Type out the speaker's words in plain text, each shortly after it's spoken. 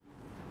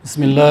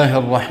بسم الله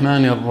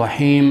الرحمن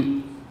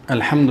الرحيم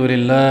الحمد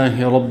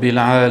لله رب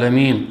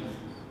العالمين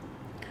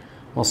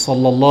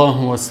وصلى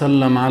الله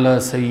وسلم على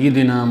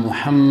سيدنا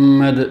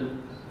محمد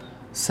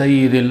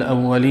سيد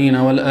الأولين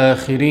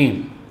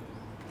والآخرين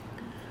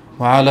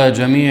وعلى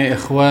جميع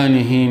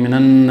إخوانه من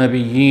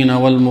النبيين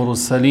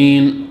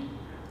والمرسلين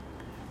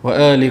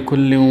وآل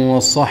كل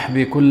وصحب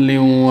كل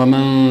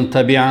ومن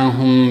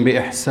تبعهم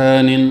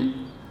بإحسان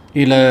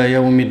إلى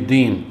يوم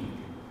الدين.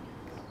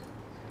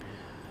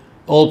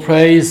 All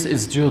praise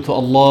is due to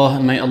Allah,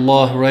 and may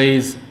Allah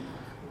raise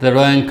the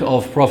rank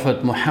of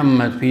Prophet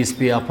Muhammad, peace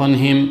be upon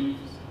him,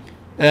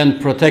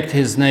 and protect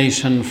his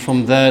nation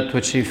from that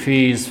which he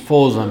fears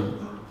for them.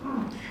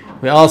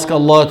 We ask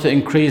Allah to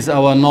increase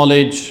our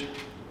knowledge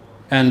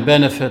and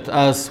benefit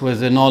us with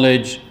the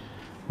knowledge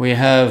we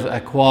have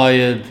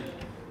acquired.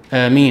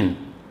 Ameen.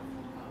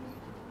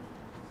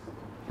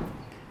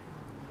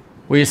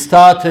 We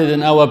started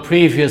in our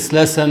previous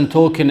lesson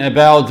talking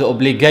about the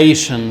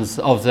obligations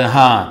of the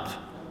heart.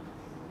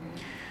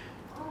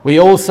 We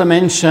also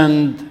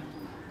mentioned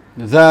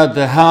that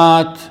the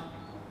heart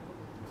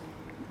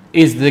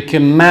is the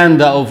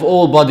commander of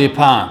all body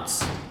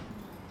parts.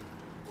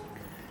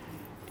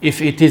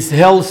 If it is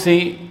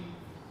healthy,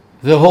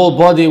 the whole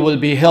body will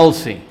be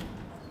healthy.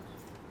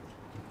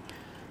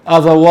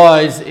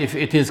 Otherwise, if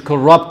it is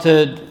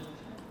corrupted,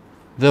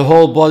 the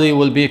whole body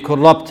will be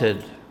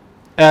corrupted.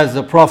 As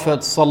the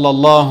Prophet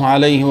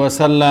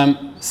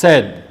ﷺ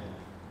said.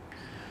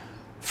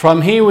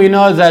 From here we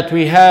know that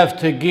we have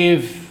to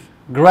give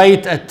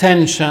great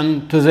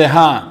attention to the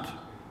heart,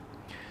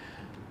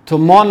 to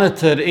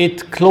monitor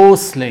it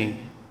closely,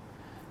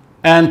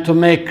 and to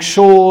make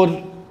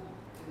sure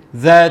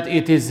that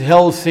it is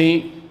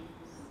healthy,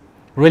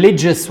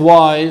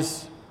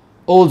 religious-wise,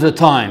 all the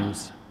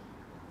times.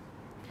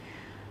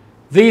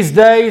 These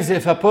days,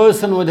 if a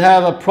person would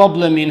have a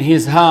problem in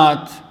his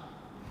heart,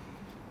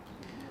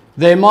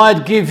 they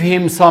might give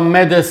him some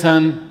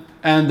medicine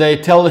and they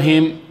tell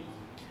him,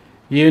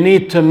 you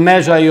need to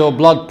measure your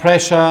blood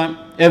pressure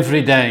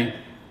every day.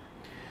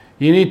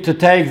 You need to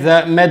take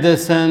that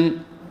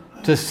medicine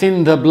to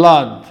thin the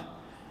blood,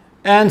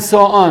 and so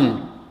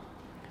on.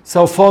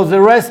 So for the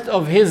rest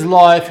of his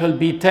life, he'll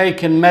be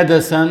taking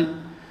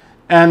medicine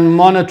and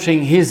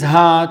monitoring his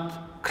heart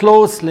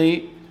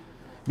closely,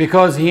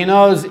 because he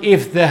knows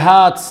if the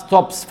heart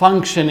stops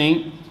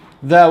functioning,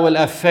 that will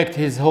affect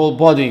his whole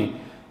body.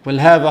 Will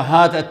have a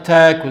heart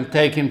attack, will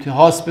take him to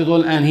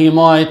hospital, and he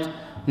might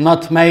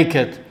not make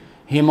it.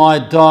 He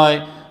might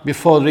die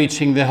before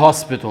reaching the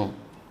hospital.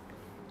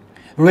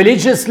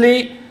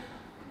 Religiously,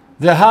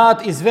 the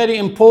heart is very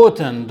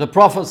important. The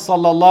Prophet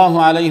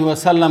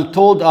ﷺ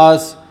told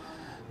us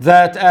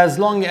that as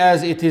long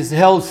as it is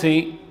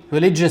healthy,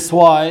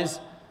 religious-wise,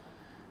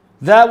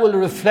 that will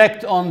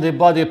reflect on the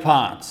body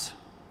parts.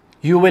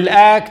 You will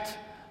act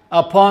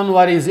upon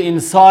what is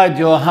inside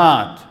your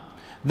heart.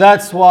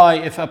 That's why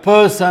if a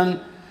person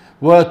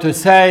were to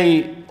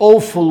say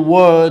awful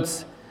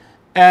words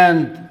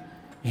and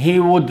he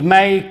would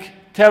make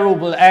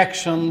terrible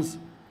actions,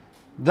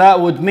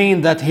 that would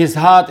mean that his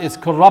heart is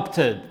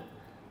corrupted.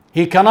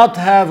 He cannot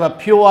have a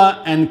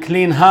pure and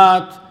clean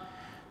heart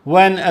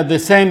when at the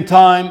same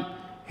time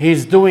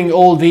he's doing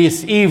all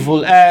these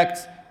evil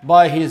acts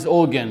by his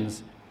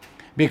organs,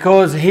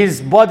 because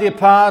his body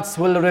parts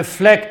will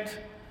reflect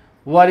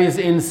what is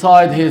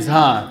inside his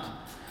heart.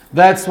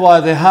 That's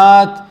why the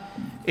heart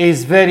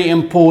is very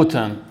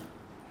important.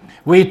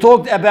 We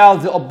talked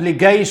about the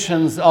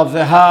obligations of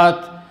the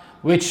heart,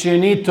 which you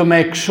need to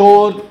make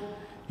sure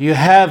you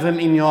have them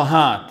in your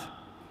heart.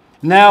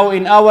 Now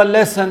in our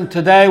lesson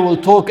today, we'll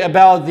talk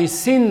about the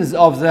sins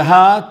of the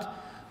heart,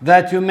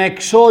 that you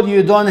make sure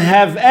you don't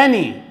have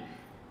any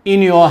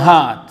in your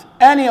heart.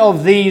 Any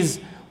of these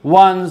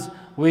ones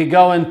we're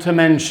going to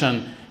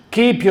mention.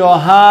 Keep your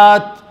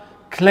heart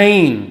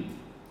clean,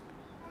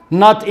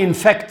 not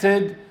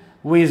infected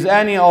with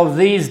any of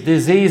these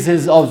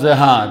diseases of the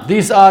heart.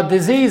 These are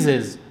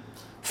diseases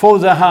for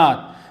the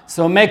heart.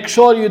 So make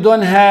sure you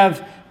don't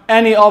have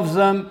any of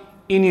them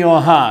in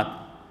your heart.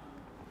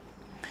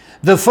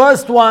 The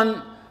first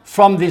one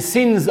from the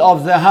sins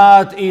of the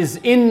heart is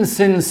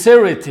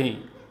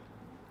insincerity.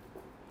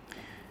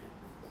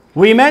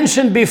 We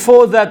mentioned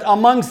before that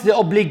amongst the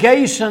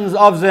obligations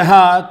of the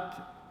heart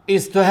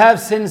is to have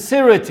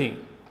sincerity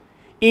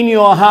in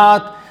your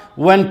heart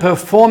when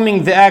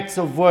performing the acts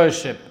of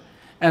worship.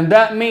 And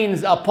that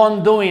means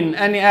upon doing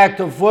any act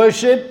of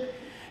worship,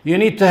 you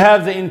need to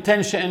have the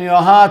intention in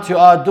your heart you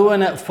are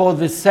doing it for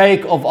the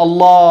sake of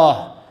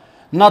Allah,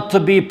 not to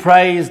be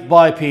praised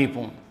by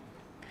people.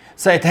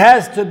 So it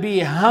has to be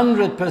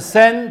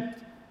 100%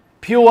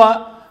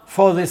 pure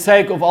for the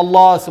sake of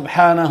Allah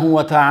subhanahu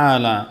wa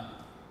ta'ala.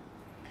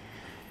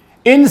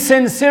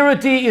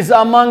 Insincerity is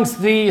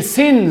amongst the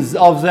sins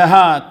of the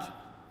heart,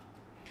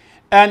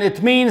 and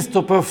it means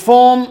to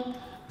perform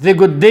the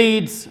good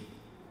deeds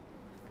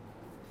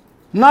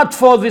not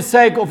for the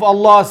sake of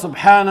Allah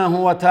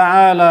subhanahu wa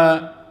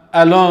ta'ala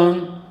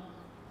alone,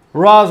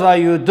 rather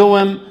you do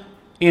them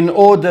in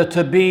order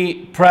to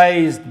be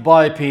praised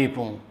by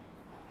people.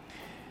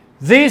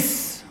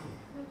 This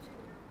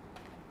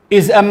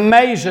is a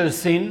major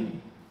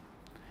sin.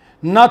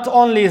 Not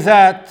only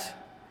that,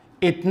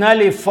 it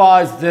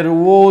nullifies the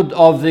reward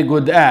of the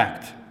good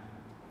act.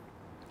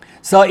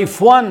 So if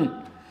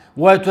one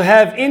were to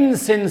have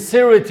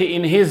insincerity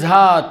in his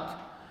heart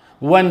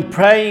when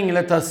praying,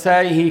 let us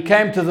say he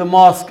came to the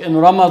mosque in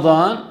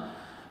Ramadan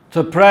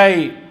to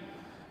pray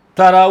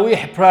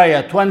Taraweeh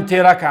prayer, 20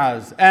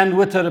 rak'ahs, and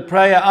witr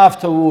prayer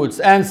afterwards,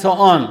 and so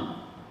on.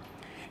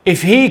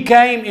 If he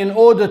came in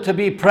order to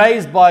be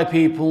praised by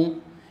people,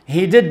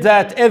 he did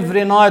that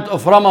every night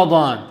of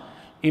Ramadan.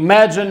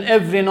 Imagine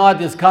every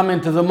night is coming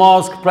to the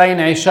mosque, praying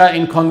Isha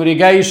in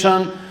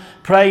congregation,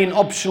 praying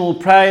optional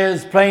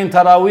prayers, praying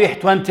Taraweeh,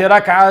 20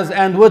 rak'ahs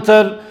and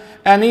witr,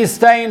 and he's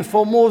staying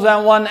for more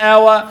than 1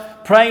 hour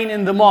praying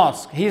in the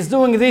mosque. He's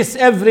doing this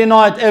every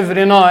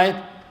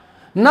night,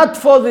 not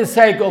for the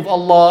sake of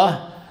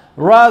Allah,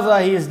 rather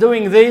he is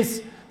doing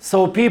this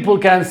so people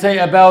can say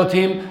about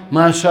him,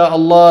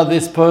 MashaAllah,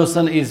 this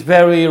person is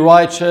very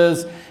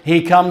righteous,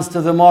 he comes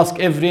to the mosque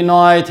every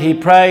night, he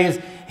prays.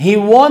 He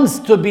wants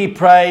to be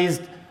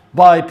praised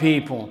by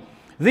people.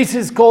 This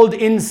is called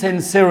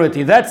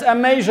insincerity. That's a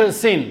major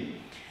sin.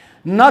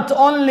 Not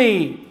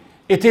only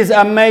it is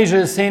a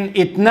major sin,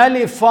 it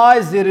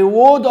nullifies the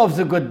reward of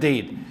the good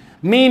deed.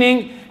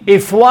 Meaning,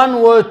 if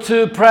one were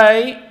to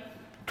pray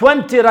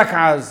 20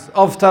 rak'ahs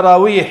of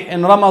Taraweeh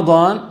in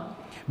Ramadan,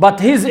 but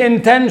his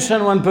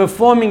intention when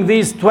performing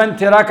these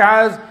 20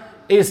 rak'ahs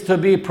is to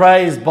be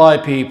praised by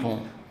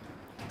people.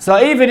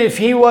 So even if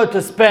he were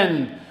to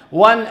spend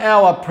 1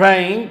 hour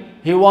praying,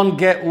 he won't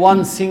get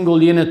one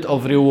single unit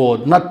of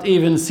reward, not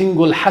even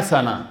single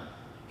hasana.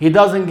 He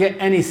doesn't get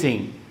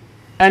anything,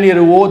 any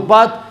reward,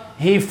 but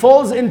he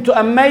falls into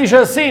a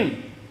major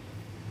sin.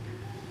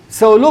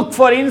 So look,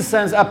 for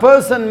instance, a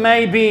person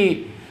may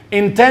be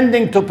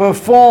intending to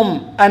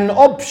perform an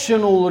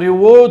optional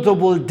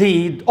rewardable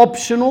deed.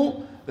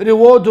 Optional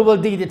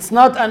rewardable deed. It's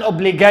not an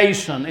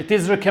obligation. It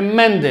is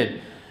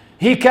recommended.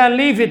 He can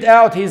leave it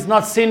out. He's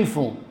not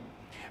sinful.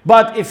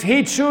 But if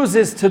he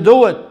chooses to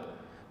do it,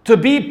 to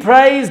be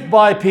praised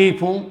by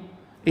people,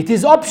 it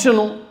is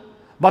optional.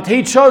 But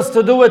he chose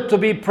to do it to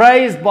be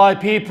praised by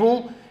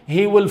people,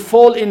 he will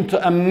fall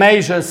into a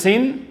major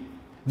sin.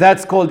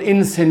 That's called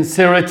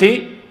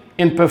insincerity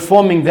in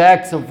performing the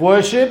acts of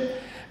worship,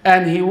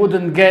 and he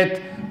wouldn't get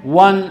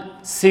one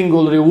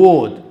single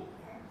reward.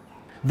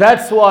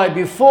 That's why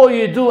before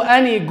you do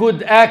any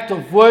good act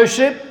of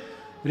worship,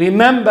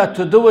 remember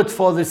to do it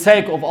for the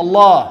sake of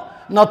Allah,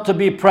 not to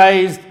be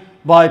praised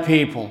by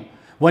people.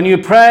 When you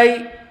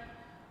pray,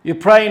 you're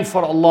praying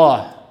for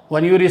Allah.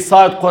 When you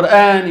recite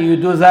Quran, you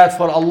do that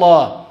for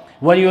Allah.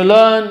 When you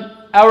learn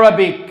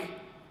Arabic,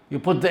 you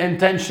put the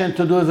intention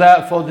to do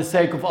that for the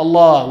sake of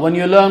Allah. When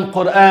you learn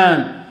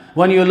Quran,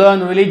 when you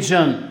learn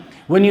religion,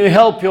 when you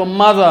help your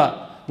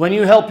mother, when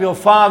you help your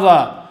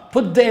father,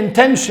 put the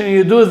intention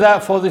you do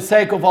that for the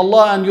sake of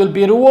Allah and you'll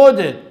be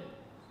rewarded.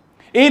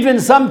 Even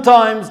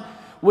sometimes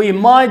we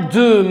might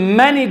do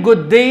many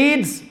good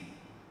deeds,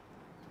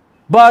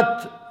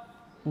 but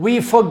we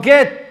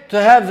forget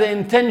to have the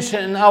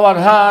intention in our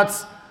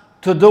hearts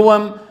to do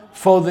them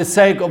for the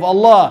sake of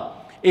Allah.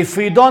 If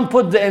we don't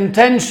put the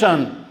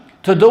intention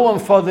to do them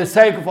for the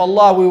sake of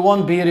Allah, we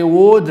won't be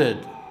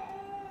rewarded.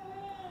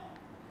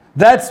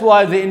 That's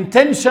why the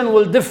intention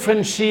will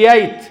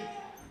differentiate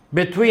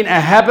between a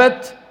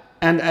habit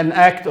and an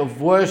act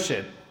of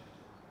worship.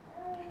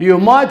 You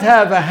might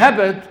have a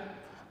habit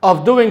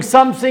of doing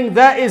something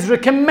that is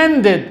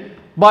recommended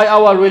by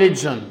our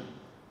religion.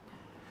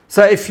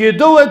 So if you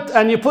do it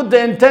and you put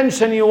the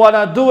intention you want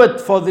to do it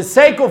for the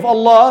sake of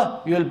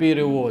Allah, you'll be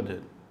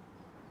rewarded.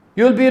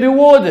 You'll be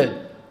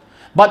rewarded.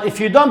 But if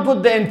you don't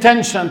put the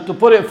intention to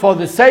put it for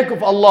the sake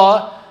of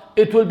Allah,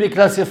 it will be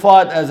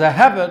classified as a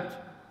habit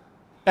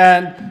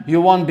and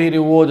you won't be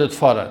rewarded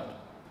for it.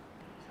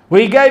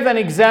 We gave an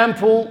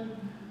example,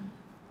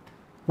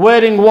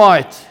 wearing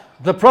white.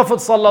 The Prophet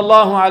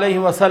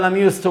ﷺ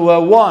used to wear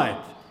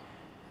white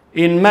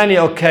in many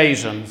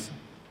occasions.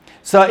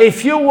 So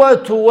if you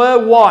were to wear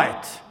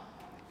white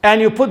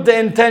and you put the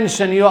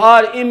intention you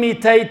are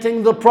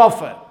imitating the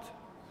Prophet,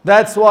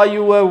 that's why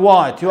you wear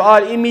white. You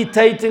are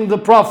imitating the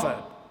Prophet.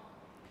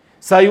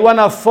 So you want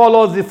to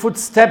follow the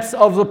footsteps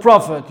of the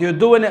Prophet. You're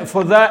doing it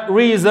for that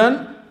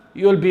reason,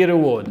 you'll be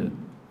rewarded.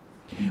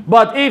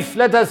 But if,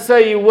 let us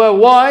say, you wear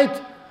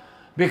white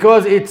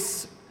because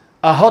it's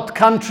a hot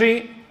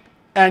country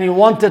and you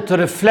wanted to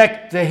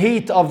reflect the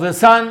heat of the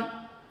sun,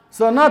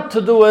 so not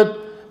to do it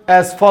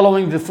as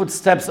following the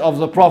footsteps of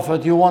the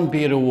Prophet, you won't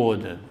be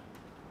rewarded.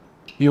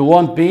 You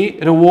won't be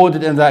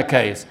rewarded in that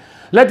case.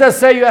 Let us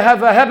say you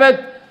have a habit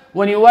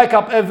when you wake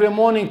up every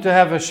morning to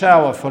have a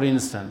shower, for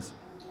instance.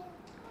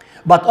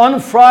 But on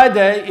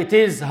Friday, it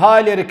is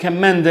highly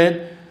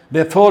recommended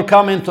before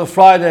coming to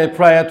Friday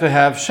prayer to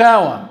have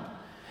shower.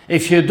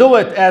 If you do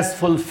it as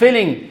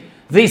fulfilling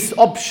this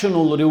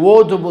optional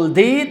rewardable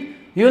deed,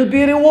 you'll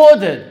be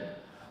rewarded.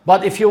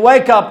 But if you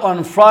wake up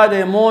on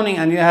Friday morning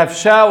and you have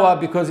shower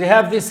because you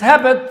have this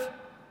habit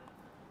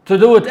to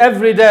do it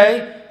every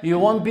day, you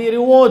won't be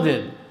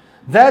rewarded.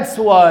 That's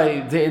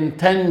why the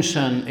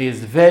intention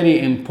is very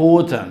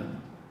important.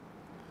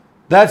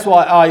 That's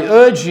why I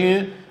urge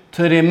you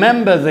to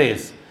remember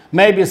this.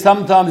 Maybe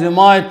sometimes you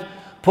might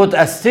put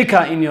a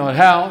sticker in your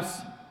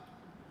house.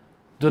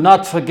 Do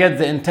not forget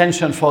the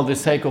intention for the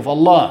sake of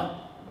Allah.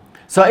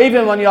 So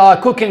even when you are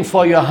cooking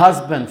for your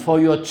husband, for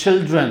your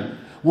children,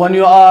 when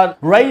you are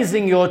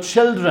raising your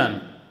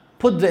children,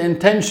 put the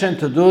intention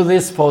to do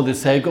this for the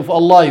sake of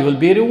Allah. You will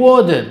be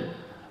rewarded.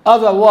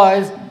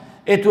 Otherwise,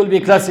 it will be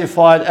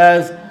classified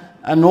as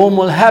a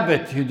normal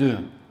habit you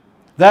do.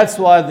 That's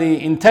why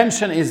the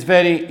intention is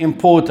very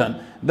important.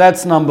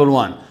 That's number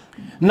one.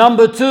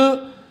 Number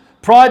two,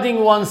 priding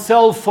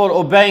oneself for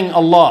obeying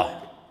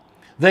Allah.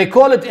 They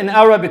call it in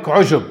Arabic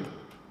ujub.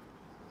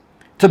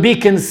 To be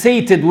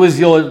conceited with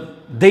your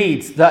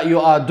deeds that you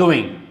are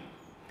doing.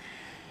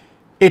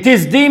 It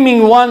is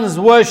deeming one's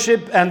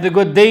worship and the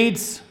good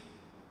deeds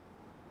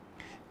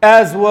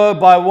as were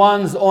by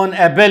one's own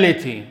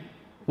ability,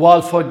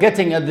 while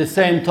forgetting at the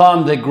same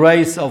time the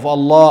grace of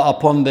Allah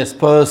upon this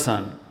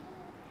person.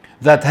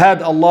 That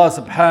had Allah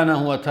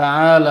subhanahu wa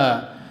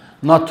ta'ala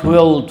not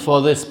willed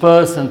for this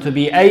person to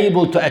be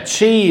able to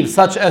achieve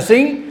such a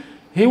thing,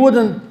 he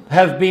wouldn't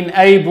have been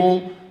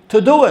able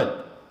to do it.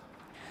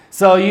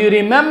 So you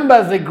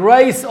remember the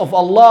grace of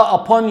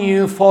Allah upon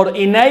you for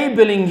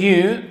enabling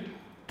you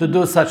to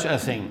do such a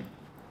thing.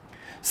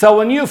 So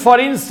when you, for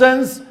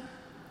instance,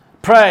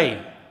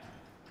 pray,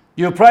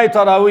 you pray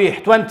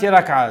Taraweeh 20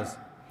 rak'ahs.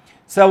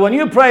 So when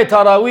you pray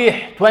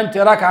Taraweeh 20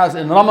 rak'ahs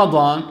in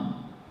Ramadan,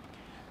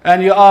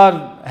 and you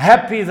are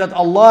happy that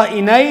Allah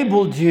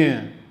enabled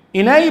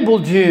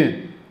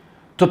you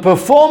to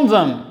perform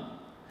them.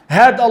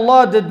 Had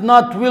Allah did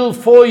not will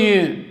for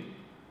you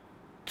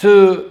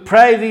to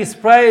pray these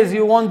prayers,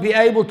 you won't be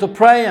able to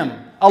pray them.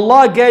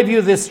 Allah gave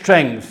you the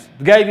strength,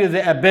 gave you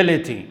the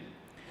ability.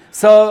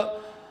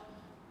 So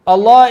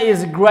Allah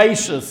is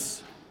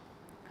gracious.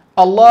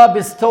 Allah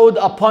bestowed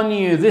upon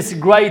you this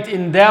great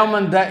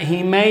endowment that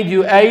He made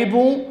you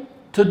able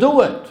to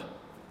do it.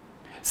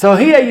 So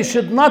here you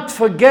should not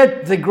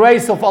forget the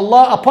grace of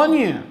Allah upon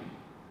you.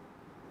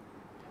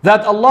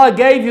 That Allah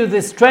gave you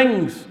the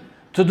strength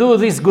to do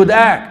this good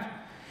act.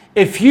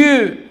 If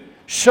you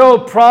show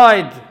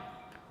pride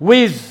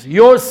with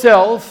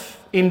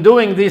yourself in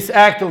doing this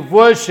act of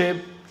worship,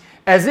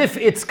 as if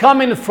it's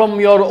coming from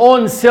your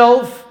own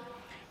self,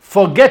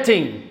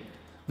 forgetting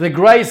the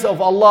grace of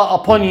Allah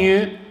upon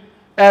you,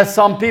 as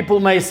some people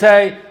may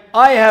say,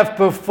 I have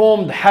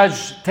performed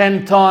Hajj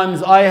 10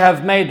 times, I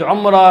have made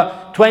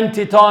Umrah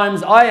 20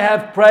 times, I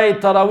have prayed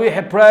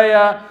Taraweeh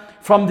prayer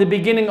from the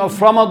beginning of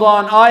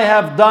Ramadan, I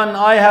have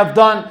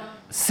done,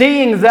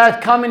 seeing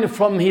that coming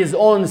from his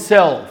own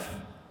self.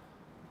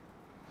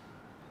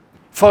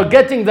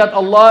 Forgetting that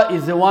Allah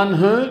is the one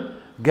who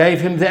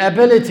gave him the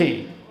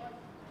ability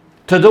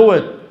to do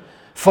it.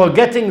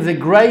 Forgetting the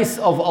grace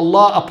of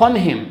Allah upon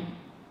him.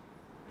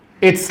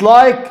 It's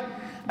like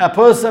a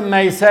person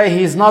may say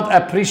he's not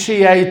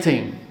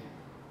appreciating.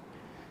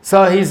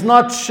 So he's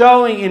not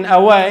showing in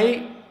a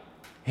way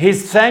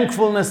his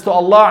thankfulness to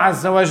Allah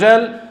Azza wa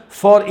Jal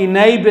for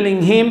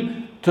enabling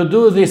him to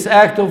do this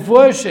act of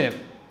worship.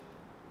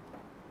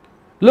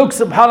 Look,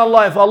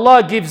 subhanAllah, if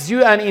Allah gives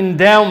you an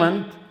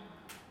endowment,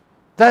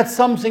 that's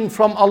something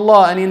from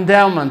Allah, an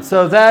endowment.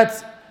 So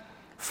that's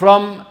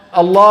from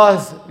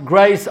Allah's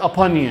grace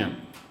upon you.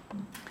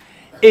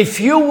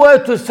 If you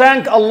were to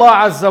thank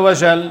Allah Azza wa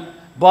Jal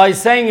by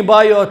saying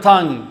by your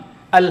tongue,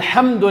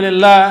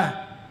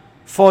 Alhamdulillah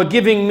for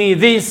giving me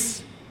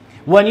this.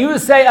 When you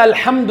say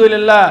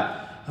Alhamdulillah,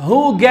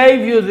 who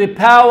gave you the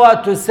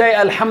power to say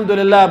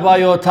Alhamdulillah by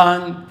your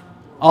tongue?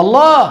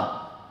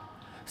 Allah.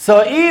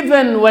 So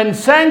even when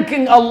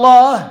thanking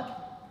Allah,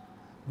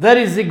 there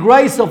is the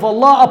grace of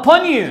Allah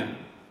upon you.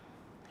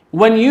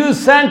 When you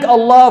thank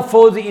Allah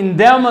for the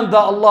endowment that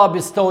Allah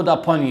bestowed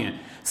upon you.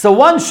 So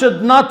one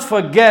should not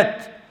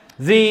forget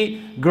the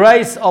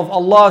grace of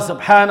Allah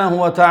subhanahu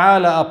wa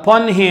ta'ala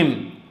upon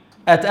him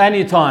at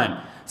any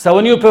time. So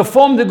when you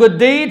perform the good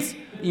deeds,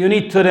 you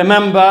need to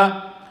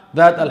remember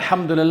that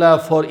Alhamdulillah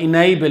for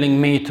enabling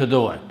me to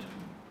do it.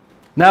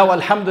 Now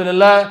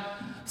Alhamdulillah,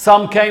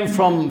 some came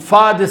from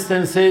far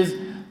distances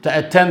to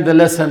attend the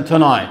lesson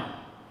tonight.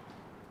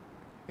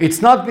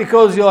 It's not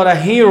because you are a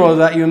hero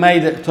that you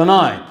made it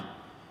tonight.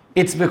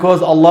 It's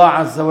because Allah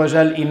Azza wa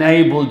Jal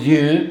enabled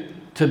you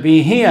to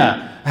be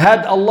here.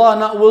 Had Allah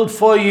not willed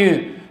for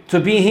you to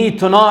be here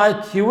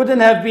tonight, you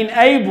wouldn't have been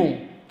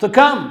able to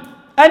come.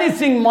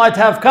 Anything might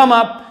have come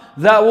up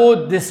that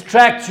would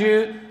distract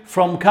you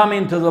from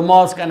coming to the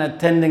mosque and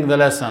attending the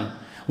lesson.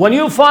 When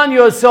you find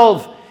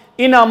yourself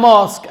in a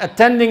mosque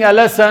attending a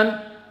lesson,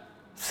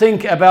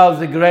 think about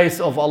the grace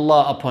of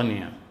Allah upon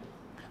you.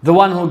 The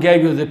one who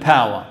gave you the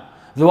power,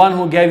 the one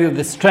who gave you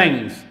the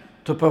strength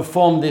to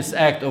perform this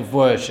act of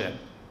worship.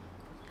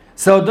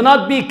 So do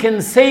not be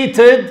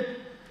conceited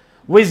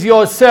with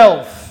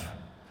yourself.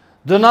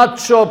 Do not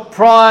show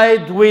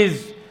pride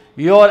with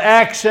your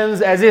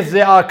actions as if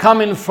they are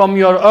coming from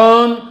your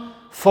own,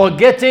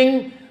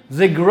 forgetting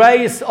the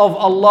grace of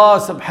Allah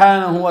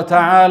subhanahu wa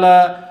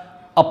ta'ala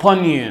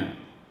upon you.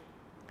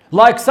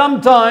 Like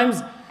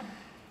sometimes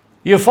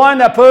you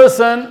find a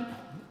person,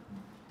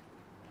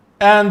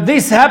 and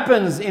this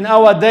happens in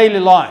our daily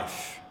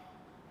life.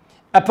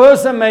 A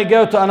person may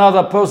go to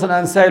another person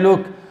and say,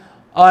 look,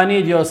 I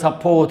need your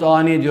support, or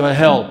I need your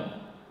help.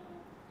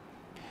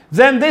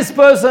 Then this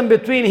person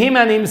between him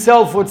and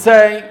himself would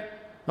say,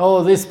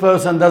 oh, this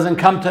person doesn't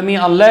come to me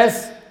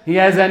unless he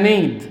has a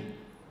need.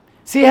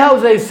 See how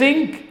they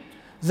think?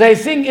 They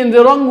think in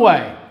the wrong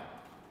way.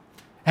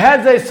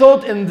 Had they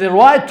thought in the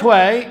right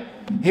way,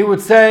 he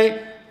would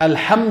say,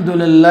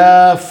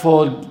 Alhamdulillah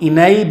for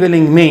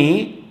enabling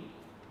me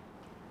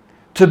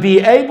to be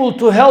able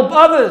to help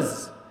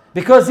others.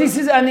 Because this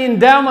is an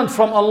endowment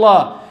from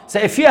Allah. So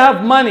if you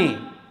have money,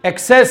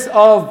 excess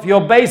of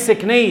your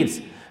basic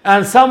needs,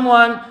 and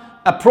someone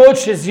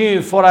approaches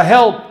you for a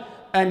help,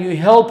 and you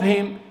help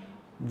him,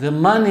 the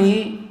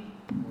money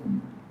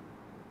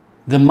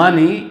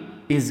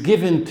is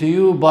given to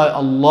you by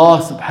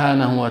Allah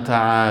subhanahu wa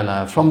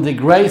ta'ala, from the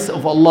grace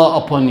of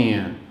Allah upon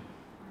you.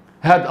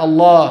 Had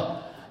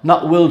Allah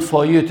not willed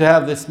for you to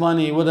have this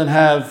money, you wouldn't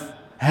have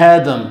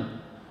had them.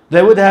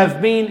 They would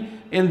have been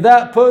in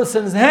that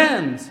person's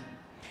hands.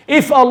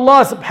 If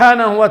Allah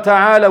subhanahu wa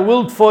ta'ala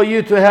willed for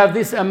you to have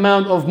this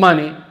amount of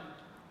money,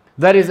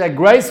 that is a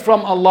grace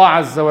from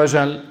Allah azza wa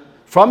jal,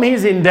 from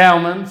His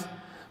endowments,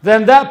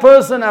 then that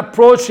person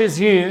approaches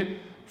you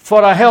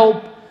for a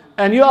help,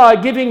 and you are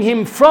giving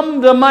him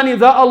from the money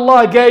that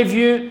Allah gave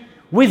you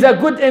with a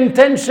good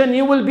intention,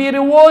 you will be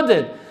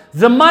rewarded.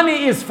 The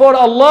money is for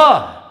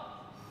Allah.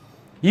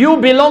 You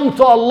belong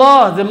to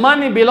Allah. The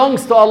money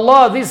belongs to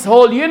Allah. This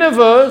whole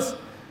universe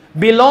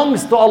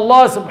belongs to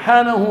Allah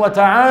subhanahu wa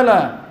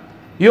ta'ala.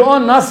 You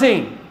own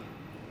nothing.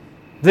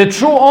 The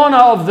true owner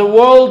of the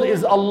world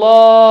is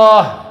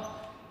Allah.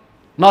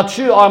 Not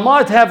you. I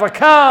might have a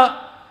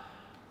car,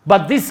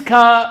 but this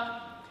car,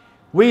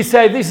 we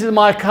say this is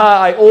my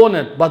car, I own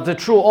it. But the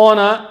true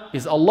owner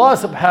is Allah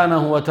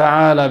subhanahu wa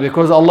ta'ala,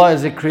 because Allah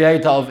is the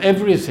creator of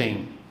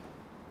everything.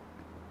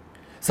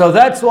 So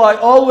that's why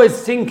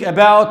always think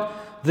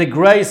about the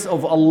grace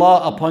of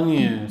Allah upon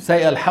you.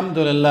 Say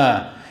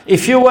Alhamdulillah.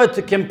 If you were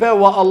to compare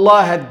what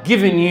Allah had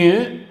given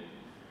you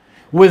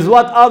with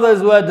what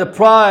others were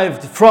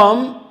deprived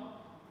from,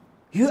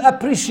 you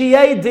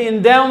appreciate the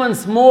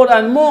endowments more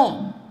and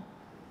more.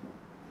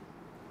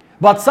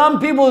 But some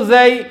people,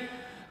 they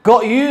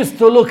got used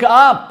to look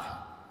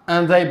up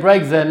and they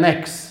break their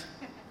necks.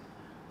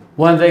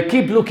 When they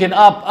keep looking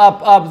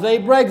up, they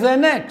break their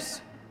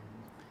necks.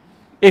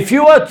 If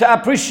you were to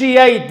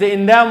appreciate the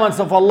endowments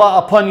of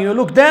Allah upon you,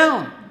 look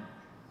down.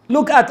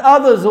 Look at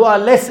others who are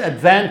less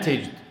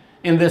advantaged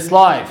in this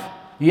life.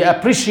 You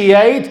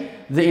appreciate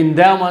the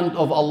endowment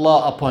of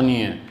Allah upon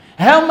you.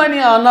 How many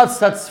are not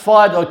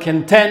satisfied or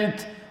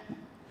content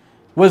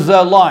with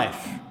their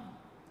life?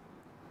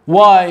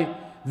 Why?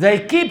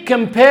 They keep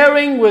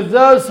comparing with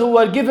those who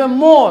were given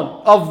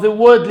more of the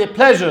worldly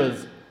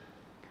pleasures.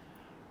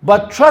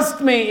 But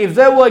trust me, if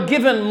they were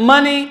given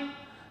money,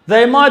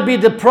 they might be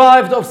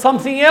deprived of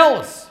something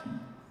else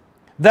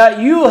that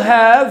you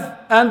have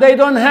and they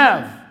don't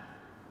have.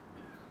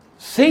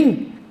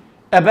 Think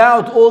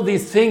about all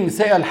these things.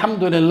 Say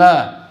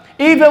Alhamdulillah.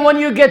 Even when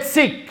you get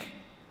sick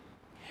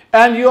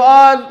and you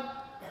are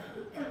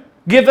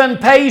given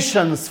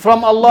patience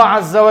from Allah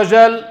Azza wa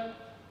Jal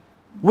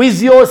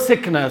with your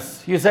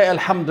sickness, you say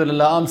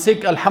Alhamdulillah, I'm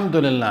sick,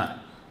 Alhamdulillah.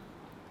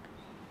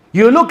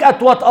 You look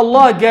at what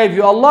Allah gave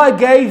you. Allah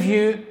gave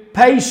you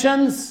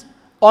patience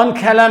on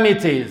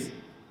calamities,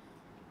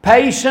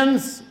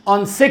 patience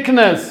on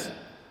sickness.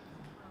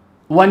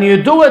 When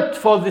you do it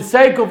for the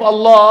sake of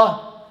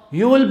Allah,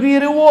 you will be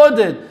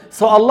rewarded.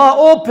 So Allah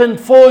opened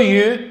for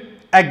you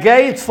a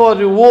gate for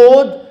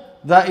reward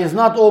that is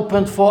not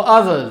opened for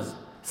others.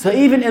 So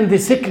even in the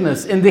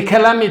sickness, in the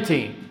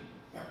calamity,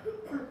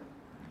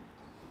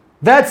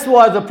 that's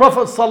why the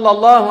Prophet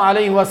sallallahu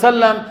alaihi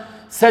wasallam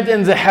said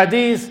in the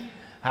hadith,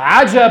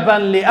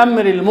 عجبا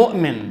لأمر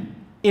المؤمن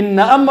إن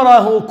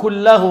أمره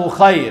كله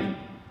خير.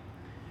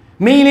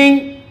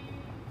 Meaning,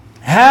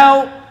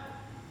 how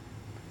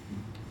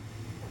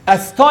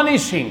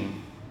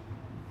astonishing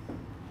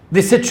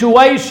the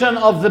situation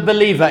of the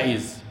believer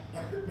is.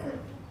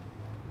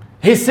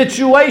 His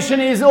situation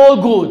is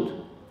all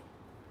good.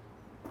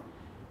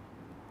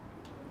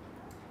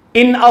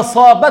 إن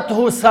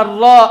أصابته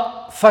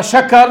سراء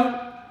فشكر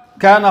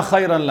كان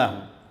خيرا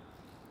له.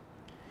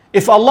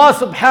 If Allah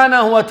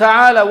subhanahu wa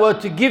ta'ala were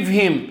to give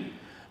him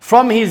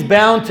from His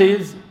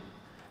bounties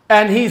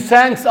and he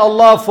thanks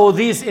Allah for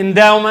these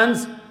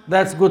endowments,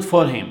 that's good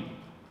for him.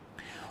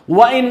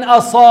 وَإِنْ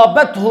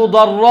أَصَابَتْهُ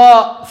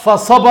ضَرَّاء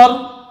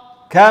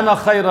فَصَبَرْ كَانَ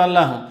خَيْرًا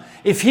لَهُ.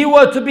 If he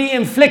were to be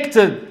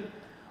inflicted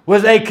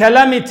with a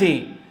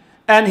calamity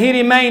and he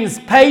remains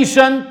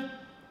patient,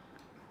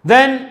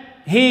 then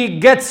he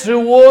gets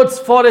rewards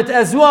for it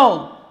as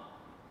well.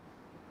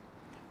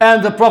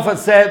 And the Prophet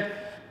said,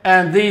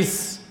 and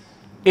this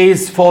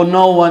is for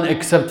no one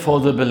except for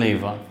the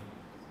believer.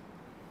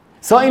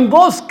 So in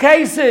both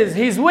cases,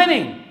 he's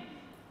winning.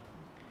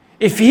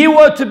 If he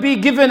were to be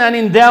given an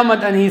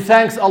endowment and he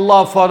thanks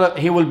Allah for it,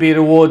 he will be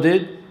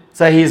rewarded.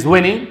 So he's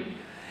winning.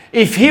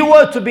 If he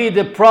were to be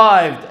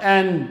deprived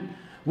and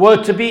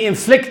were to be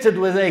inflicted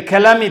with a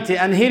calamity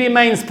and he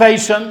remains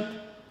patient,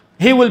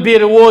 he will be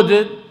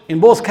rewarded. In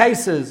both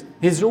cases,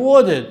 he's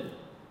rewarded.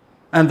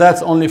 And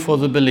that's only for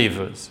the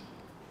believers.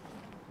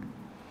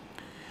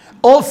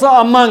 Also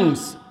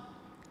amongst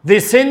the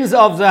sins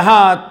of the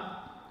heart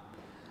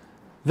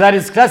that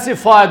is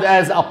classified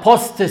as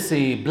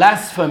apostasy,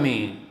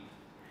 blasphemy,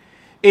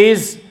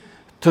 is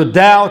to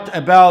doubt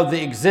about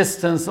the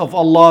existence of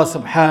Allah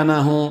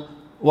subhanahu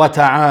wa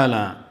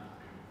ta'ala,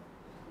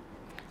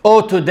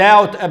 or to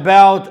doubt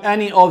about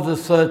any of the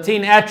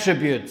 13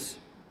 attributes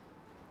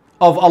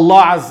of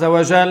Allah Azza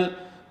wa Jal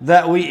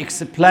that we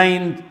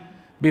explained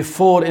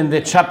before in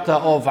the chapter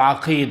of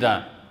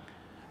Aqidah.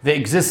 The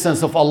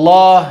existence of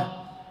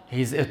Allah,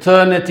 His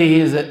eternity,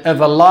 His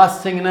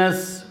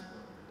everlastingness,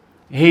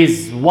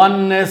 His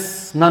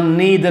oneness,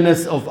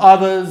 non-neediness of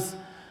others,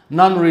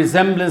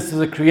 non-resemblance to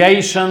the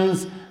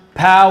creations,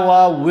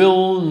 power,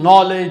 will,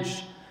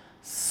 knowledge,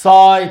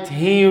 sight,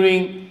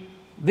 hearing.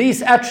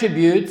 These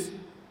attributes,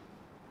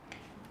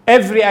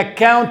 every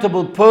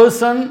accountable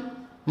person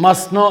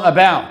must know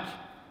about.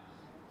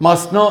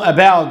 Must know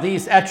about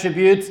these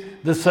attributes,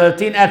 the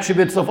 13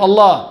 attributes of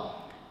Allah.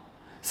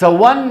 So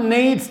one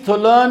needs to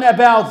learn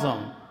about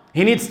them.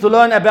 He needs to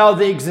learn about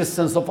the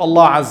existence of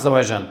Allah Azza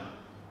wa Jal.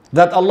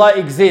 That Allah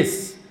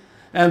exists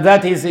and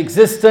that His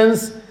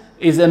existence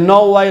is in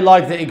no way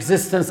like the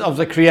existence of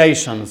the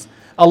creations.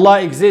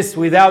 Allah exists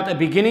without a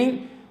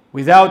beginning,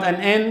 without an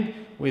end,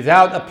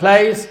 without a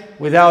place,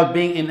 without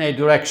being in a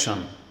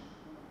direction.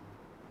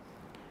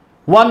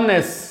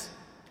 Oneness,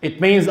 it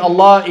means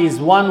Allah is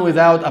one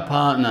without a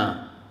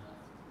partner.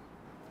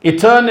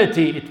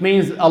 Eternity, it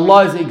means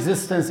Allah's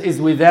existence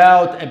is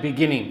without a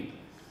beginning.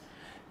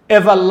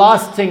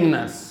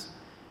 Everlastingness,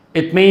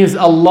 it means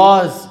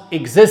Allah's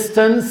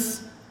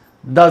existence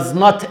does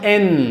not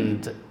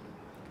end,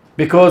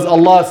 because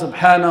Allah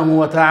subhanahu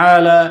wa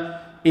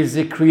ta'ala is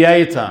the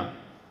creator.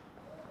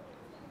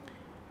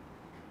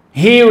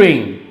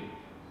 Hearing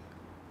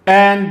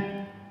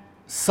and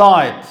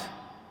sight,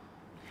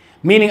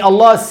 meaning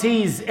Allah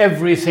sees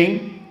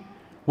everything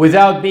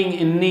without being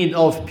in need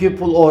of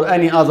pupil or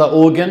any other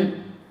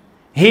organ.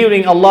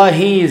 Hearing, Allah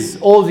hears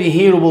all the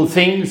hearable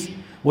things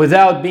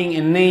without being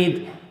in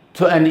need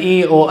to an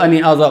ear or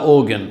any other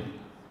organ.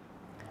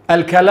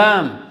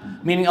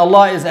 Al-Kalam, meaning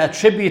Allah is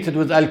attributed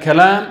with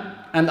Al-Kalam,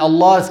 and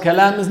Allah's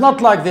Kalam is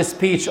not like the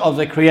speech of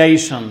the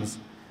creations.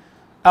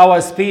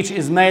 Our speech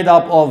is made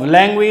up of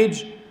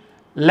language,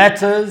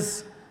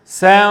 letters,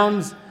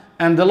 sounds,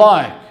 and the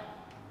like.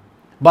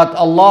 But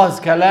Allah's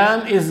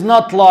Kalam is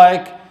not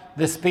like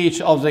the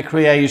speech of the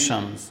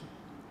creations.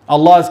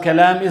 Allah's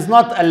Kalam is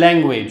not a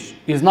language,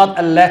 is not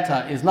a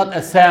letter, is not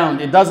a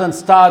sound. It doesn't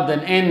start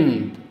and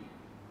end.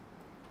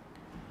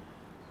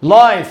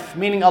 Life,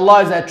 meaning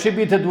Allah is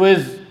attributed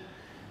with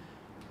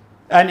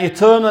an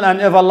eternal and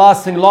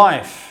everlasting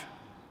life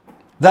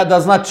that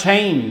does not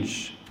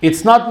change.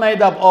 It's not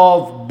made up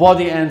of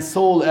body and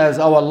soul as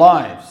our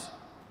lives.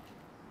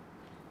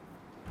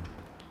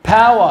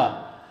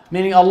 Power,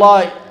 meaning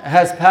Allah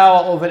has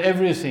power over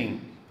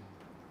everything.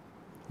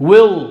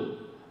 Will,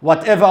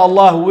 whatever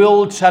Allah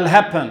willed shall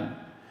happen.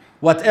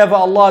 Whatever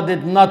Allah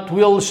did not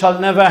will shall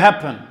never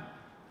happen.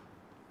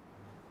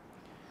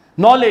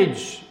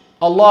 Knowledge,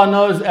 Allah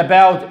knows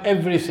about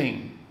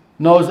everything.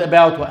 Knows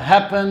about what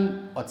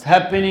happened, what's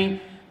happening,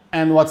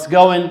 and what's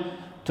going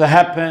to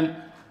happen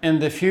in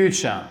the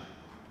future.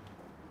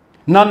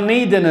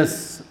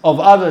 Non-neediness of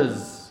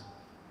others.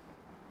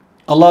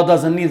 Allah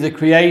doesn't need the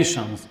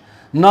creations.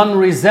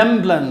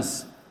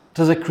 Non-resemblance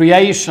to the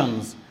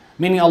creations,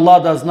 meaning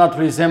Allah does not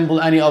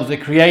resemble any of the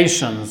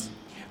creations.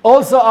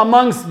 Also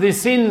amongst the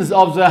sins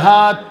of the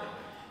heart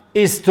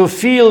is to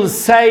feel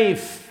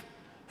safe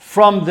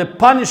from the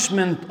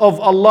punishment of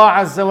Allah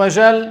Azza wa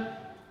Jal.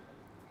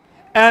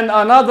 And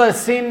another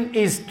sin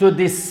is to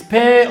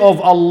despair of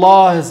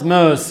Allah's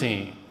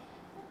mercy.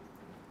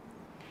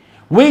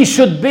 We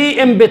should be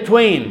in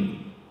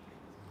between,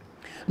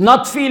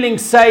 not feeling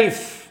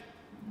safe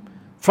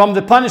from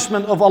the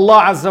punishment of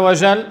Allah Azza wa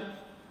Jal.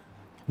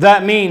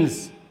 That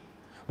means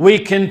we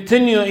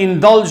continue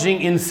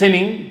indulging in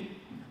sinning,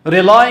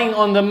 relying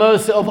on the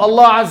mercy of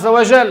Allah Azza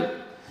wa Jal.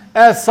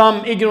 As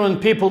some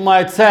ignorant people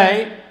might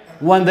say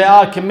when they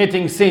are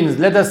committing sins.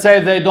 Let us say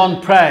they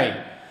don't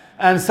pray,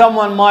 and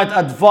someone might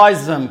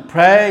advise them,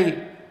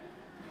 pray.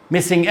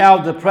 Missing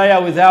out the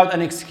prayer without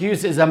an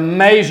excuse is a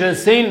major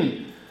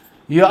sin.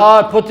 You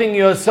are putting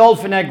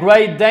yourself in a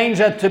great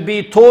danger to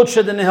be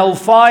tortured in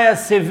hellfire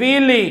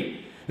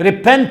severely.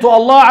 Repent to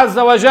Allah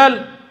Azza wa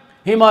Jal.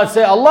 He might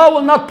say, Allah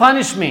will not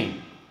punish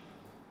me.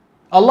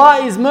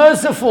 Allah is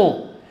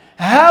merciful.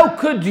 How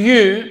could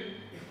you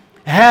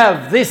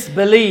have this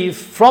belief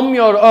from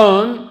your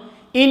own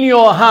in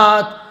your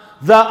heart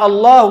that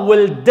Allah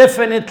will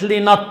definitely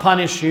not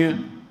punish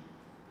you?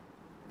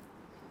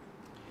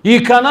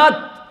 You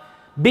cannot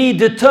be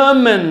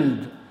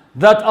determined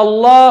that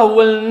Allah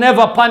will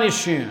never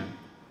punish you.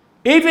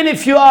 Even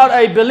if you are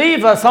a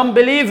believer, some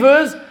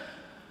believers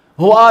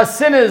who are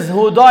sinners,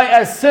 who die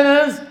as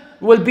sinners,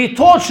 will be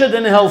tortured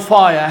in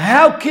hellfire.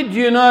 How could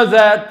you know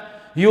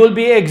that you will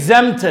be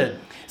exempted?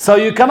 So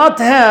you cannot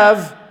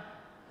have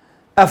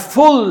a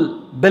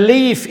full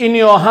belief in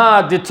your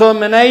heart,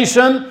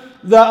 determination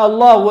that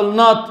Allah will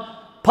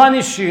not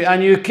punish you,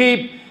 and you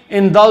keep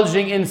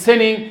indulging in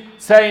sinning,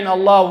 saying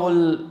Allah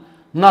will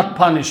not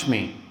punish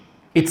me.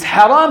 It's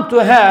haram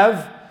to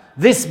have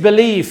this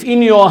belief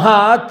in your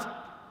heart,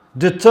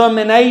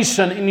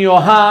 determination in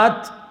your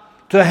heart,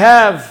 to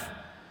have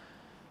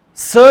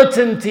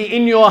certainty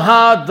in your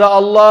heart that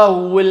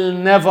Allah will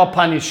never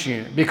punish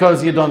you,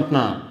 because you don't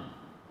know.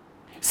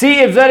 See,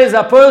 if there is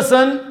a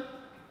person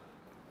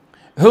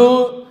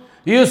who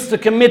used to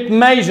commit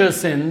major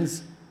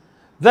sins,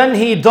 then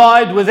he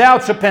died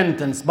without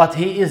repentance, but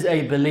he is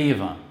a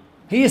believer.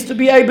 He used to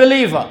be a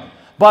believer,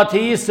 but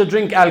he used to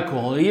drink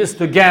alcohol, he used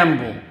to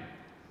gamble,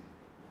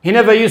 he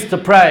never used to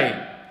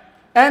pray,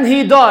 and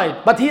he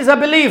died, but he's a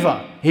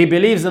believer. He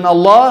believes in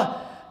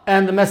Allah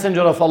and the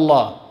Messenger of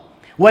Allah.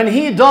 When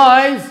he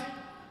dies,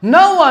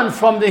 no one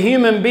from the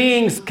human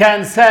beings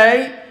can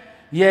say,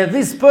 yeah,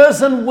 this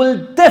person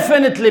will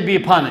definitely be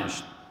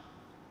punished.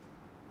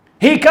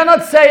 He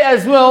cannot say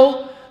as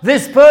well,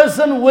 this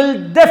person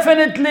will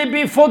definitely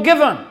be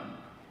forgiven.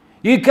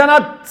 You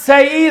cannot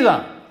say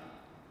either.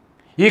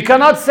 You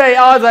cannot say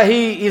either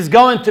he is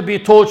going to be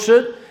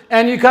tortured,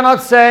 and you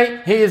cannot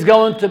say he is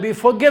going to be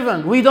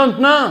forgiven. We don't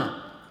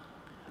know.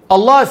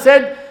 Allah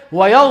said,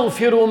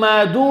 وَيَغْفِرُ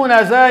مَا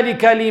دُونَ ذَلِكَ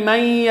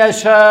لِمَنْ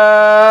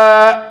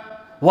يَشَاءُ.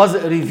 Was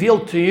it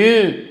revealed to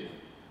you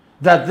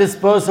that this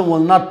person will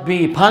not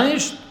be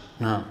punished?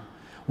 No.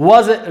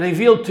 Was it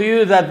revealed to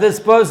you that this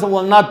person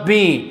will not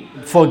be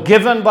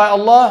forgiven by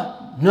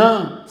Allah?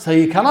 No. So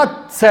you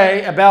cannot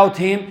say about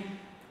him,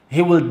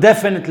 he will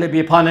definitely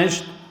be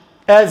punished,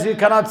 as you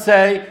cannot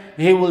say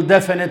he will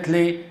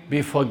definitely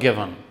be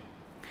forgiven.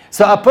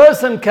 So a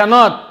person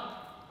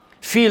cannot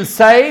feel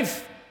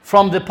safe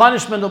from the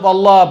punishment of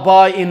Allah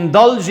by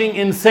indulging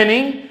in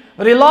sinning,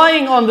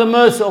 relying on the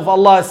mercy of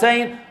Allah,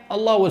 saying,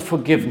 Allah will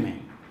forgive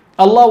me,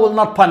 Allah will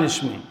not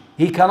punish me.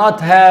 He cannot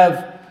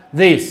have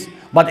this.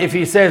 But if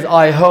he says,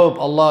 I hope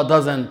Allah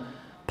doesn't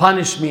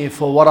punish me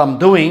for what I'm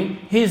doing,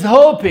 he's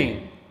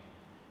hoping.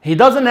 He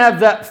doesn't have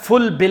that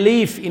full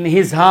belief in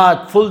his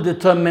heart, full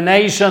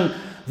determination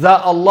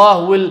that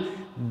Allah will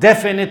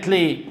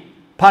definitely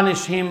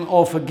punish him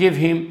or forgive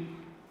him.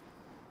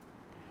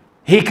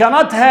 He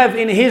cannot have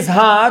in his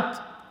heart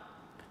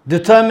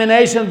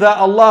determination that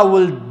Allah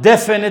will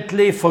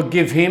definitely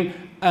forgive him,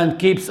 and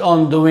keeps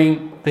on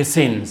doing the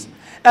sins.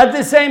 At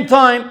the same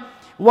time,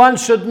 one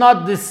should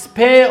not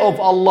despair of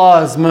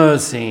Allah's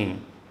mercy,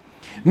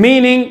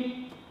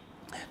 meaning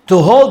to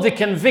hold the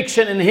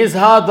conviction in his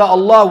heart that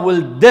Allah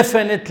will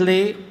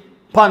definitely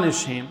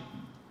punish him.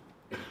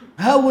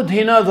 How would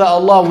he know that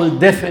Allah will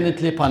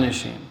definitely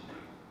punish him?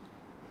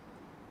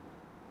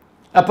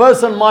 A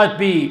person might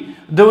be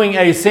doing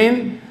a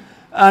sin,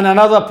 and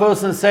another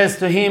person says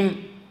to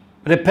him,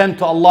 repent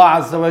to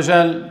Allah Azza wa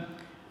Jal.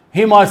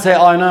 He might say,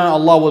 I know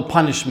Allah will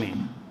punish me.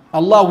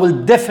 Allah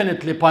will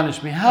definitely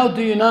punish me. How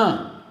do you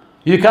know?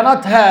 You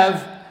cannot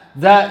have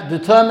that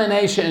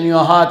determination in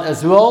your heart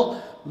as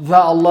well,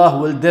 that Allah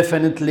will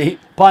definitely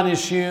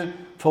punish you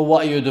for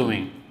what you're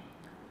doing.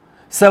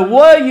 So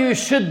where you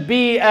should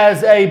be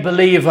as a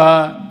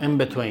believer, in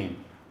between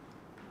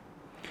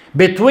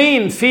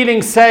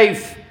feeling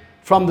safe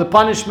from the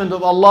punishment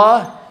of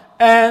Allah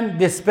and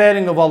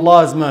despairing of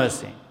Allah's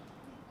mercy.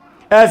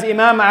 As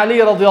Imam Ali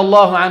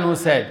radiallahu anhu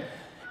said,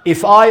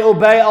 if I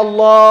obey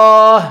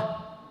Allah,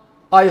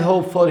 I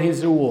hope for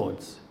his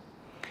rewards.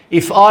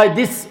 If I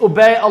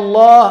disobey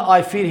Allah,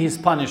 I fear his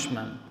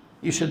punishment.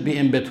 You should be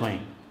in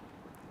between.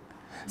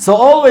 So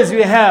always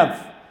you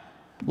have,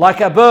 like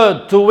a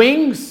bird, two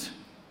wings.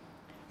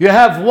 You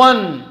have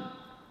one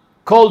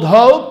called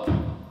hope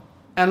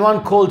and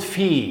one called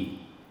fear.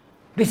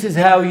 This is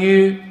how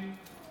you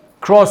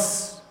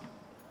cross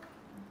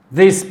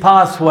this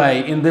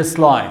pathway in this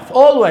life.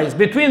 Always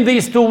between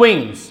these two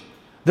wings.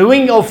 The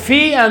wing of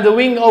fear and the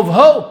wing of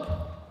hope.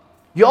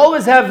 You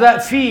always have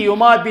that fear, you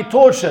might be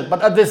tortured,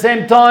 but at the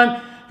same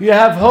time, you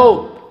have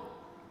hope.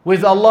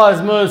 With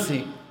Allah's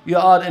mercy, you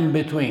are in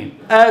between.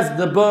 As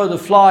the bird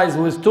flies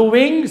with two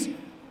wings,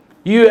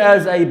 you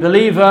as a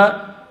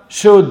believer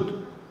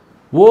should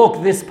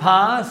walk this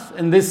path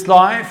in this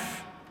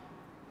life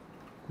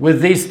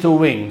with these two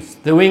wings.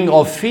 The wing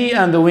of fear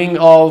and the wing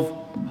of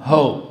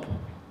hope.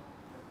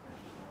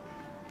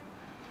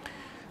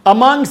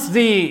 Amongst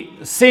the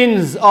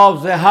sins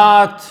of the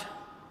heart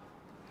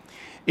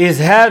is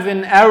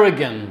having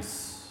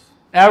arrogance,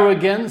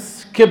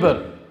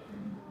 kibr,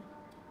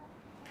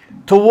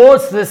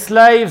 towards the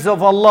slaves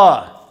of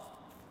Allah.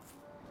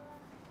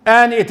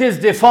 And it is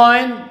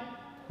defined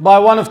by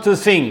one of two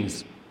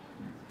things.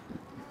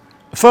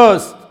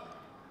 First,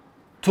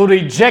 to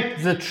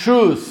reject the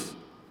truth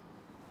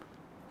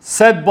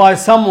said by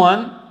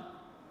someone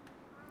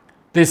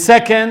The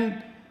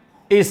second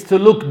is to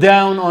look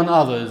down on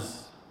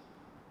others.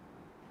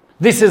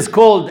 This is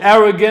called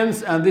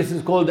arrogance, and this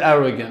is called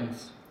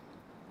arrogance.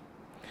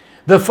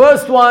 The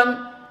first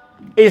one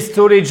is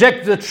to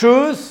reject the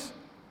truth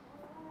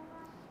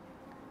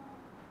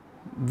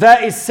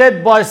that is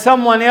said by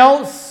someone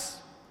else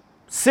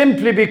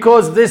simply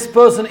because this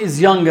person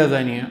is younger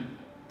than you,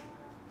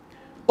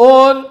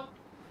 or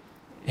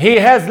he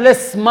has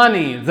less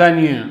money than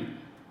you,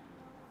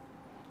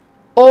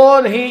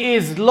 or he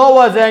is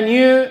lower than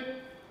you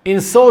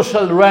in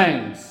social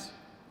ranks.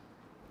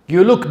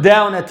 You look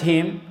down at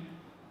him.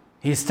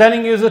 He's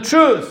telling you the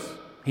truth.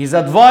 He's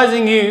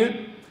advising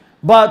you,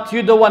 but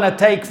you don't want to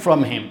take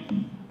from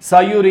him. So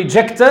you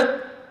reject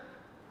it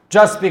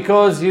just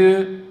because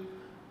you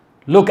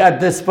look at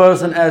this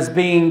person as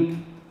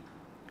being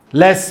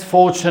less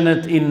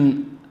fortunate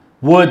in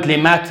worldly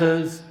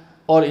matters,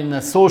 or in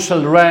a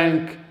social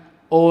rank,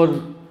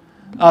 or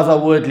other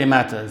worldly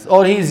matters,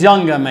 or he's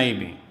younger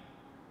maybe.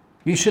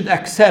 You should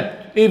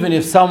accept, even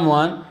if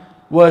someone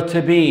were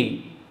to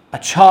be a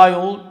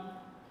child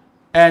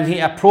and he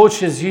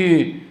approaches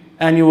you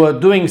and you are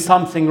doing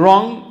something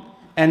wrong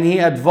and he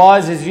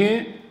advises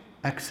you,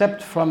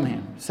 accept from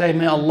him. Say,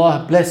 may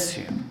Allah bless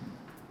you.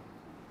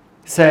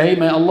 Say,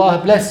 may Allah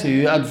bless you.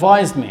 You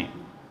advised me.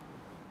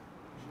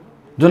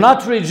 Do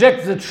not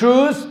reject the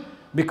truth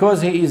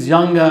because he is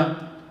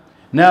younger.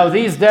 Now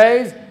these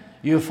days,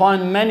 you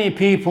find many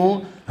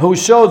people who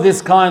show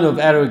this kind of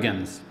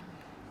arrogance.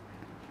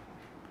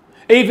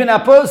 Even a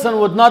person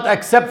would not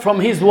accept from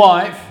his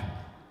wife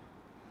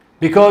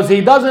because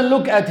he doesn't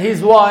look at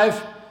his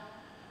wife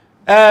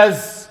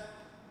as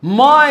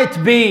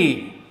might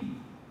be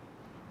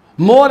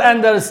more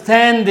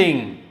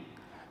understanding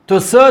to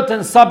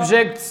certain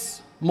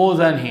subjects more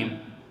than him.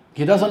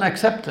 He doesn't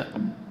accept it.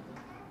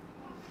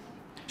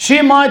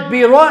 She might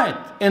be right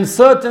in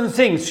certain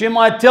things. She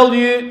might tell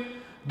you,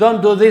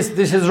 don't do this,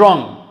 this is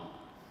wrong.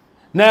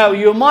 Now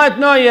you might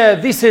know, yeah,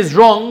 this is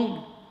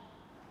wrong,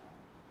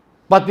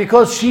 but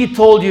because she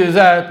told you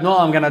that, no,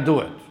 I'm going to do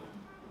it.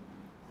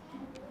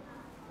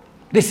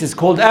 This is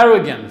called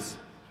arrogance.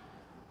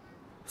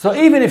 So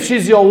even if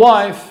she's your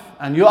wife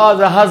and you are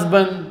the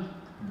husband,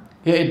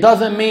 it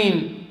doesn't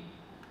mean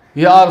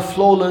you are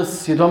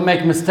flawless, you don't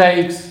make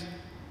mistakes.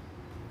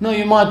 No,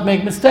 you might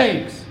make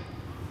mistakes.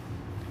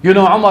 You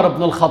know Umar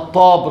ibn al-Khattab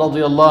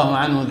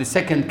radiyallahu anhu, the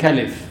second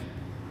caliph.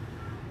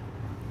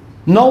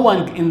 No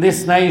one in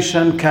this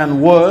nation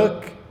can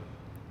work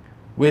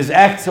with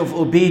acts of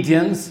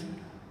obedience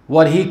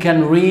what he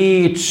can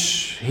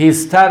reach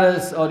his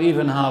status or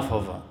even half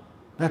of it.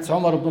 That's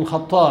Umar ibn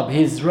al-Khattab.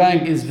 His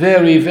rank is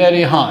very,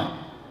 very high.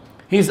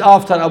 He's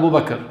after Abu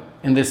Bakr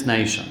in this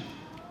nation.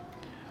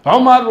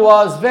 Umar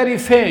was very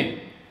fair.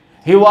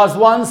 He was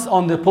once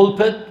on the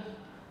pulpit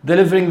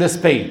delivering the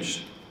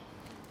speech.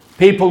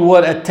 People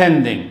were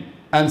attending,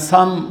 and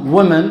some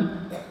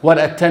women were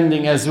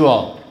attending as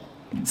well.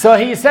 So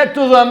he said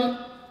to them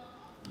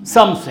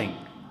something.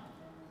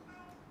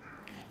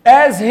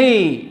 As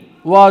he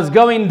was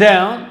going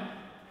down,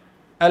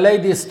 a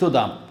lady stood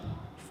up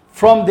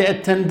from the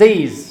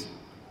attendees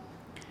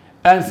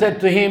and said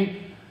to him,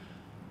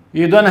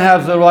 you don't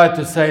have the right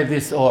to say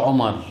this, O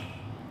Umar.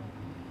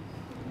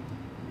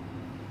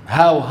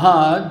 How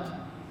hard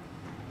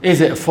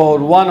is it for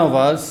one of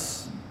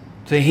us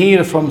to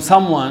hear from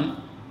someone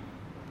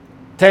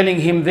telling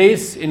him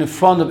this in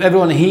front of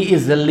everyone? He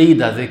is the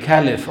leader, the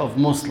caliph of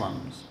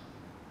Muslims.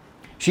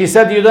 She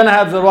said, you don't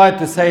have the right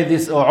to say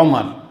this, O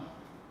Umar.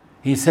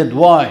 He said,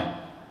 why?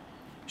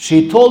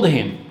 She told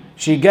him,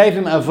 she gave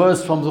him a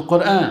verse from the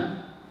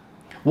Quran.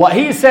 What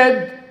he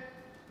said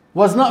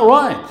was not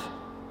right.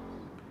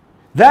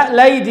 That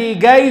lady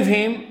gave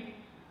him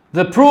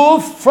the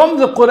proof from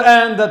the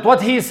Quran that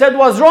what he said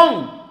was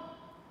wrong.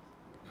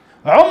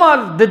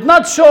 Umar did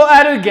not show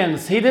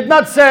arrogance. He did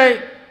not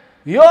say,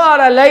 you are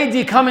a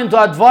lady coming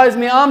to advise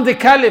me. I'm the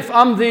caliph,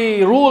 I'm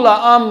the ruler,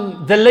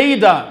 I'm the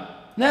leader.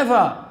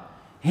 Never.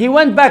 He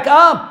went back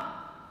up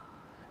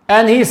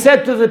and he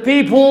said to the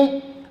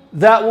people,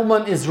 that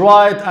woman is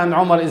right and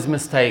Umar is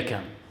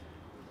mistaken.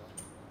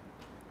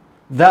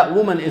 That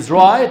woman is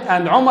right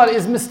and Umar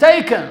is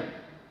mistaken.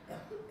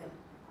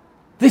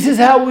 This is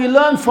how we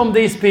learn from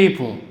these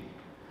people.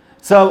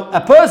 So a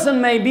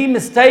person may be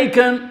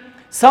mistaken.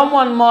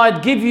 Someone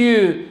might give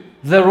you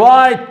the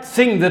right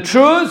thing, the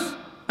truth,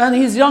 and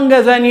he's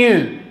younger than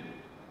you.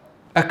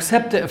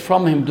 Accept it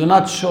from him. Do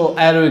not show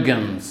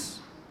arrogance.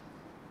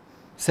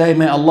 Say,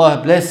 may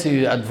Allah bless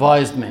you,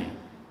 advised me.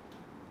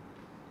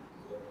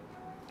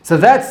 So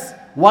that's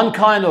one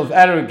kind of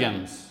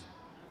arrogance.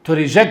 To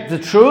reject the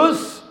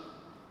truth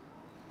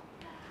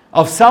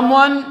of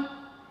someone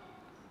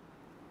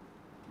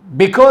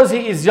because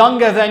he is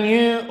younger than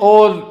you,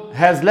 or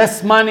has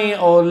less money,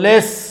 or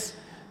less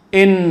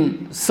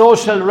in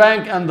social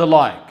rank and the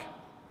like.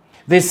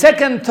 The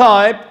second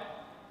type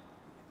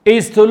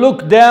is to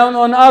look down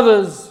on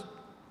others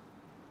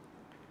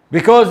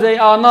because they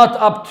are not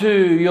up to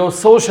your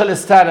social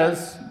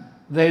status.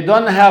 They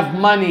don't have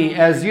money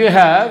as you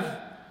have.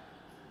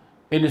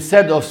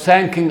 instead of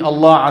thanking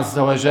Allah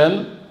Azza wa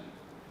Jal,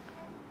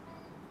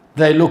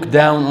 they look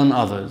down on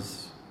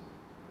others.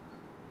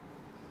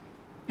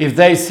 If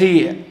they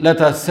see,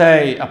 let us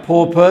say, a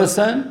poor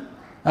person,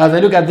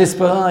 they look at this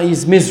person,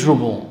 he's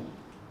miserable.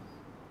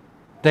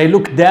 They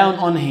look down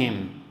on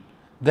him.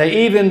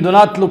 They even do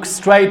not look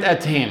straight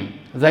at him.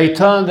 They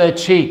turn their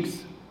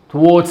cheeks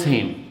towards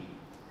him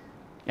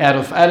out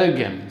of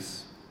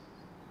arrogance.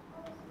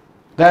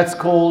 That's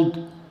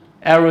called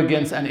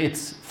arrogance, and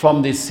it's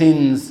from the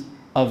sins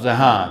of the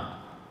heart.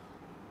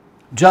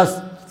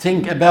 Just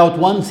think about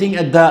one thing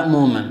at that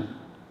moment.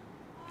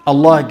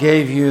 Allah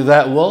gave you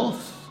that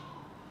wealth,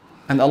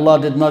 and Allah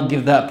did not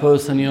give that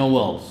person your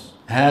wealth.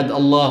 Had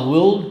Allah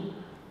willed,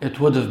 it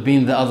would have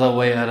been the other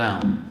way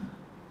around.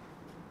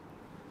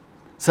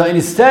 So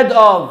instead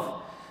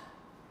of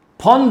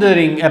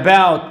pondering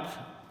about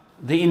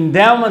the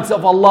endowments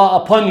of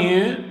Allah upon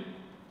you,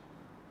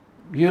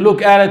 you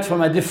look at it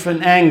from a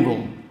different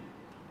angle.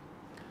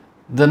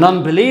 The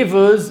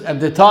non-believers at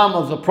the time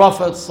of the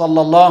Prophet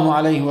sallallahu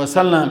alaihi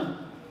wasallam,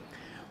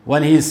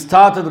 when he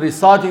started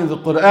reciting the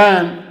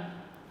Quran,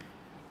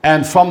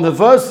 and from the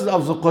verses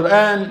of the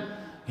Quran,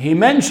 he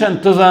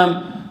mentioned to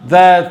them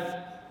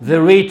that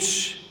the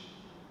rich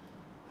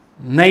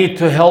need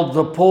to help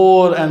the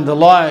poor and the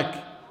like.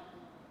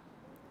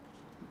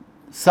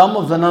 Some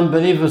of the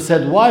non-believers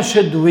said, why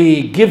should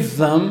we give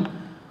them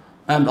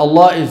and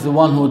Allah is the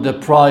one who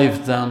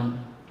deprived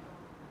them?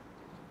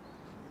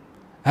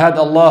 Had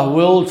Allah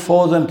willed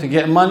for them to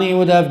get money, He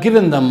would have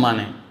given them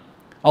money.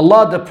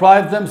 Allah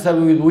deprived them, so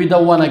we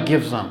don't want to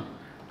give them.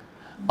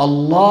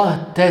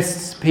 Allah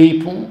tests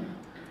people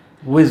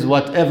with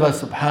whatever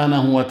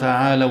subhanahu wa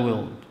ta'ala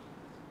willed.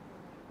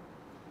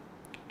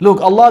 Look,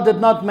 Allah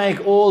did not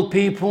make all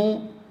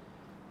people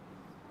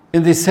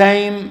in the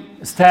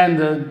same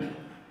standard.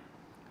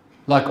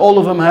 Like all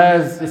of them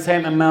has the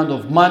same amount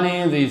of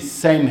money, the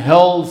same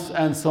health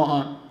and so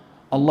on.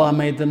 Allah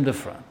made them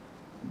different.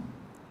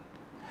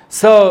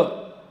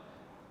 So,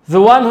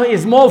 the one who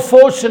is more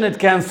fortunate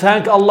can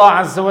thank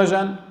Allah Azza wa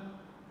Jal,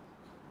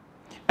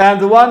 and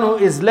the one who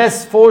is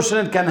less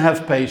fortunate can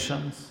have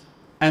patience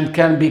and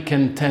can be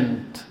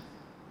content.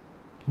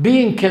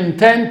 Being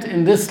content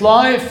in this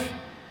life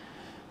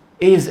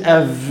is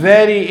a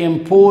very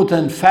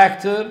important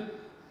factor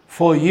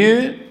for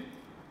you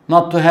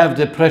not to have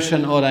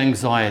depression or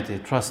anxiety,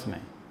 trust me.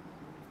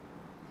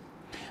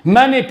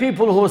 Many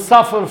people who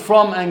suffer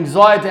from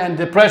anxiety and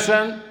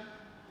depression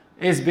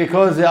is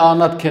because they are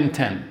not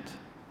content.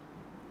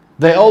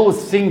 They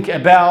always think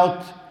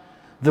about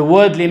the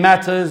worldly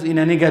matters in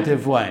a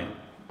negative way.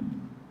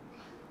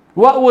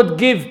 What would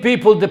give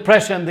people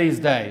depression these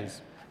days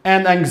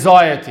and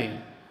anxiety?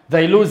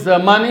 They lose their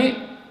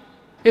money.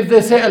 If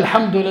they say,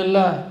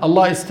 Alhamdulillah,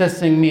 Allah is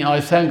testing me, I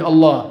thank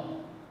Allah,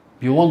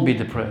 you won't be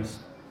depressed.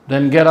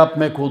 Then get up,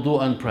 make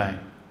wudu and pray.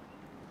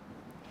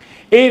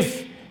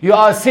 If you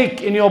are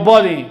sick in your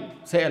body,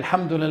 say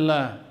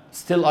Alhamdulillah,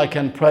 still I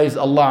can praise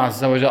Allah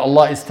Azza wa Jalla.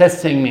 Allah is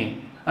testing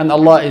me and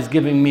Allah is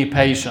giving me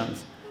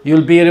patience.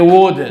 You'll be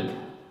rewarded.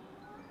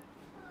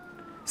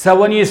 So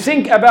when you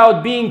think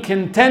about being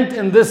content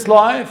in this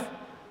life,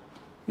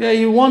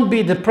 you won't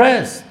be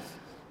depressed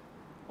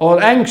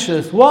or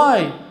anxious.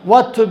 Why?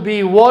 What to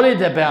be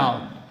worried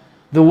about?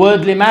 The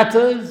worldly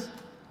matters,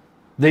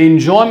 the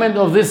enjoyment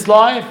of this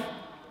life,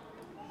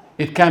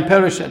 it can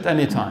perish at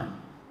any time.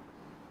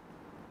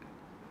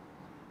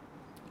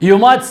 You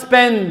might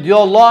spend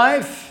your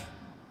life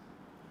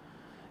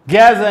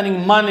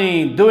gathering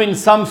money, doing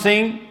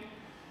something,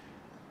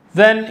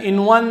 then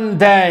in one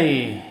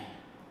day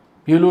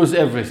you lose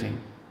everything.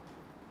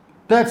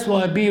 That's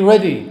why be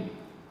ready.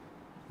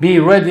 Be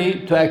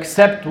ready to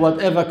accept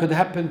whatever could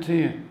happen to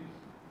you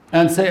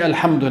and say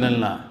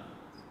Alhamdulillah.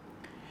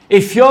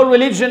 If your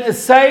religion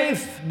is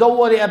safe, don't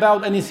worry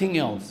about anything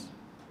else.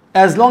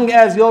 As long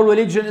as your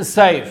religion is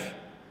safe,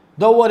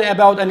 don't worry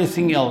about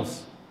anything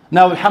else.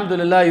 Now,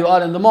 Alhamdulillah, you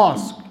are in the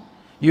mosque.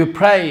 You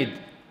prayed.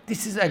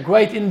 This is a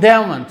great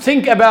endowment.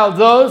 Think about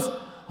those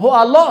who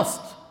are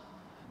lost.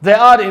 They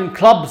are in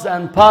clubs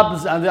and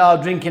pubs and they are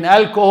drinking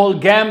alcohol,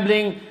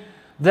 gambling.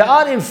 They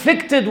are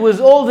inflicted with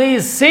all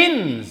these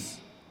sins.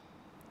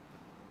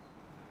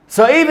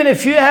 So even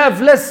if you have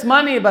less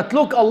money, but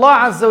look,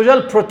 Allah Azza wa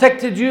Jal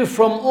protected you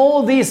from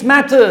all these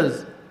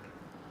matters.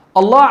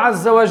 Allah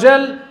Azza wa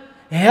Jal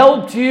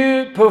helped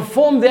you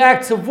perform the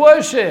acts of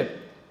worship.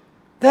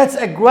 That's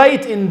a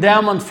great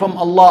endowment from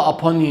Allah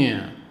upon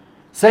you.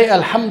 Say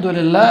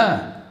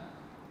Alhamdulillah.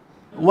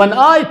 When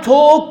I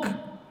talk,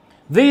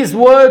 these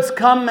words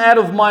come out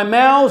of my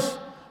mouth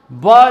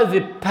by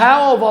the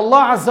power of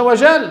Allah Azza wa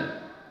Jal.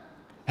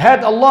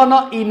 Had Allah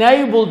not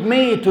enabled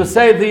me to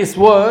say these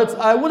words,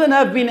 I wouldn't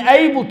have been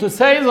able to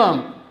say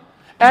them.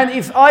 And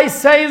if I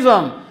say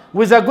them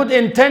with a good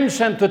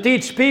intention to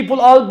teach people,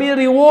 I'll be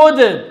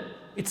rewarded.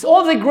 It's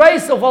all the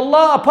grace of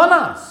Allah upon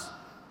us.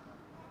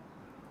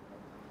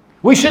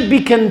 We should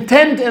be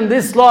content in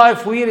this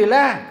life, we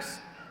relax.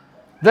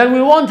 Then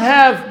we won't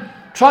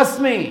have, trust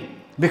me,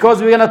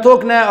 because we're going to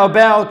talk now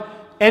about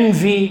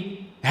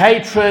envy,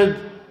 hatred.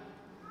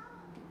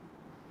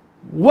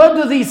 Where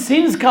do these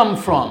sins come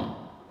from?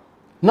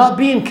 Not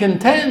being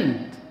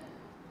content.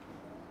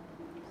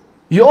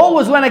 You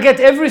always want to get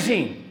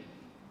everything.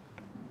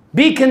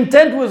 Be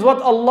content with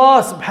what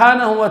Allah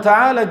subhanahu wa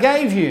ta'ala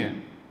gave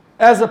you.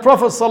 As the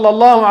Prophet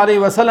sallallahu alaihi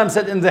wasallam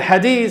said in the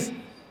hadith,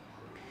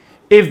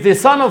 if the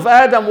son of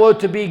Adam were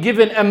to be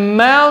given a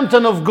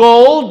mountain of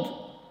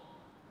gold,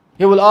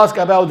 he will ask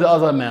about the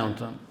other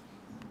mountain.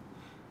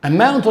 A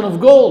mountain of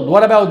gold,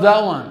 what about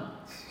that one?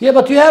 Yeah,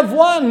 but you have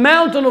one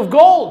mountain of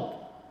gold,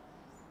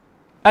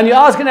 and you're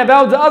asking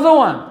about the other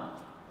one.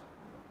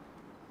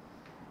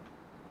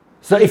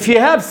 So if you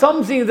have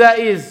something that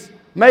is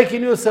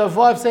making you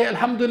survive, say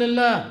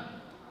Alhamdulillah.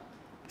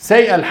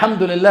 Say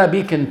Alhamdulillah,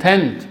 be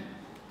content.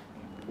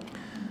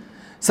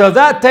 So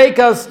that takes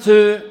us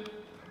to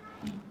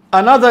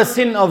another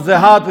sin of the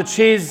heart, which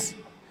is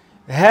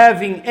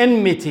having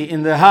enmity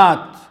in the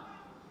heart.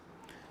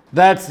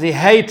 That's the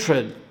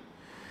hatred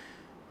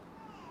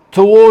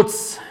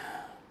towards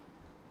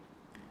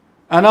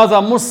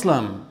another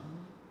Muslim.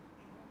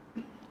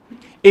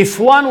 If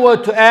one were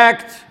to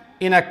act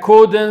in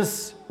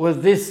accordance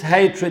with this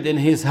hatred in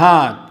his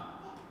heart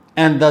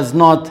and does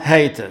not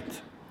hate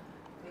it,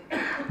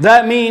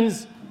 that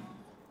means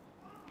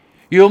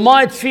you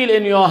might feel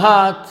in your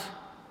heart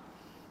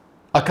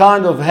a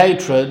kind of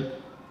hatred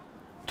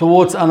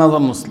towards another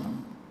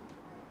Muslim.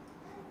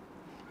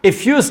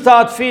 If you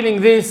start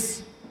feeling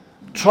this,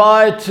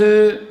 try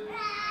to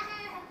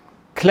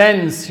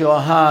cleanse your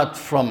heart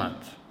from it.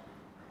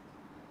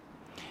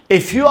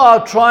 If you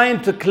are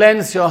trying to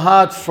cleanse your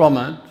heart from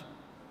it,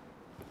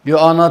 you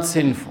are not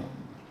sinful.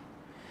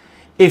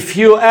 If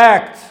you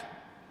act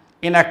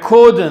in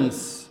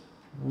accordance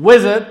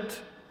with it,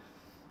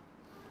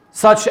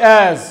 such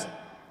as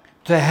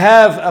to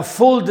have a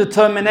full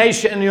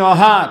determination in your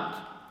heart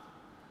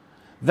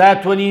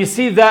that when you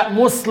see that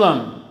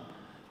Muslim,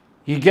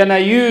 you're gonna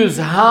use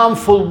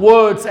harmful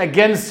words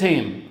against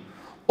him,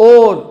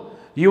 or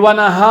you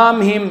wanna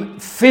harm him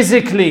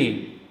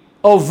physically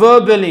or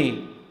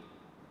verbally,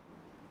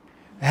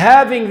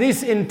 having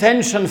this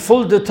intention,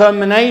 full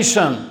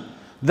determination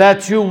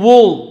that you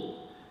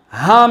will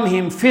harm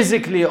him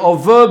physically or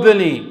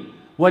verbally.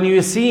 When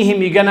you see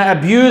him, you're gonna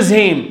abuse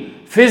him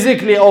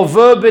physically or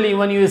verbally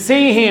when you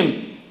see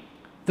him.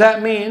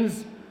 That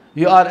means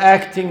you are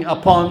acting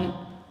upon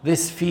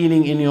this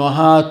feeling in your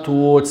heart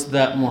towards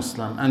that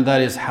Muslim, and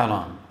that is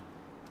haram.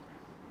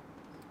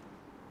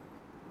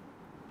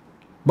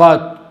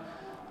 But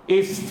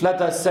if, let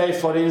us say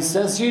for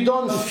instance, you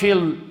don't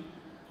feel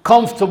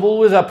comfortable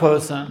with a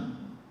person,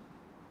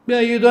 yeah,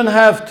 you don't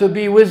have to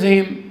be with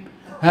him,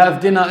 have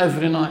dinner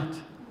every night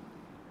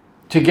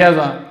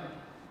together.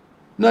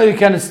 No, you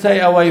can stay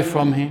away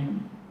from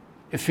him.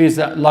 If he's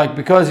like,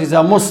 because he's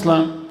a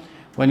Muslim,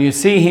 when you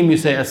see him, you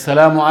say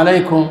Assalamu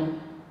alaikum.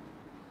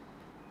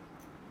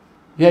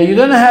 Yeah, you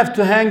don't have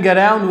to hang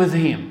around with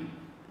him.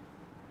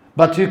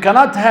 But you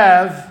cannot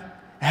have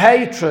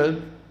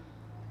hatred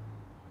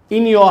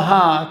in your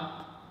heart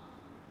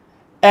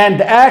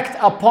and act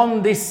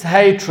upon this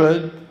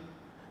hatred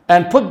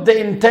and put the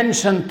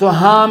intention to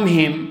harm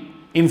him,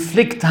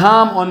 inflict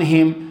harm on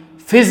him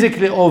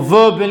physically or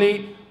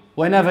verbally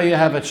whenever you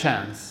have a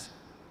chance.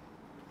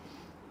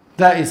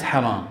 That is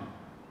haram.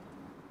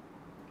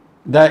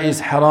 That is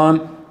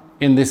haram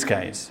in this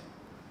case.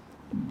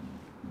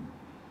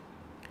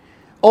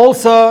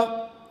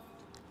 Also,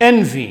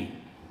 envy,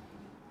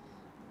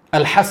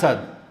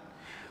 al-hasad,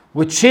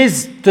 which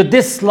is to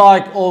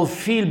dislike or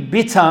feel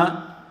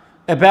bitter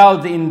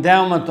about the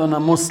endowment on a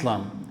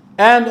Muslim,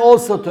 and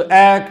also to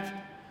act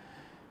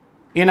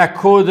in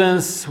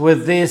accordance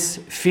with this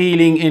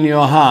feeling in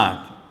your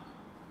heart,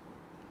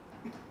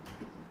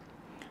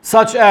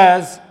 such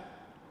as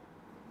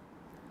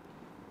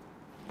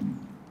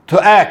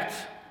to act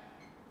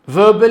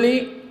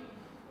verbally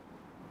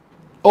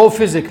or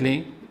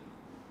physically.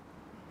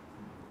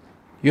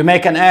 You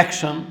make an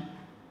action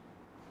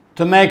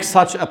to make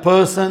such a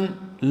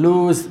person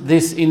lose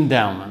this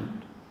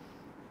endowment.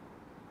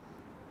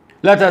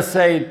 Let us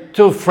say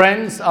two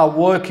friends are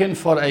working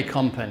for a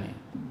company.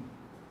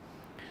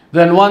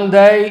 Then one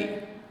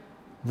day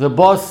the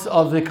boss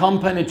of the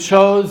company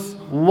chose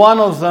one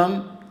of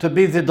them to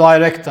be the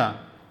director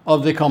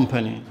of the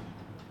company.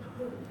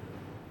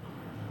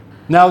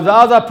 Now the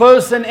other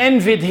person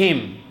envied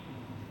him.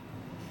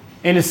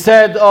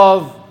 Instead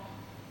of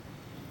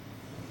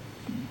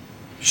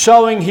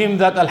showing him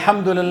that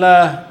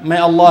Alhamdulillah, may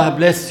Allah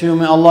bless you,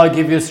 may Allah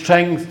give you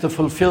strength to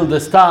fulfill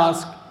this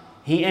task,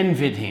 he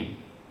envied him.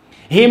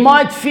 He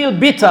might feel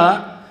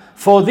bitter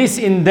for this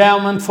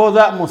endowment for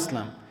that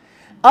Muslim.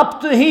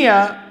 Up to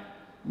here,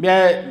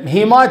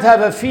 he might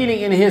have a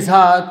feeling in his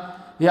heart,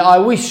 yeah, I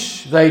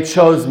wish they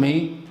chose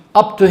me.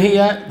 Up to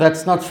here,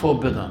 that's not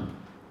forbidden.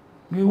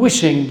 You're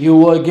wishing you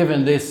were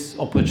given this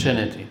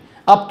opportunity.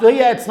 Up to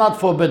here, it's not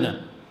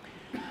forbidden.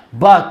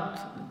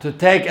 But to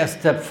take a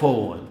step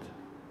forward,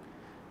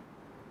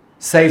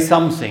 say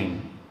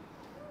something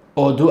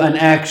or do an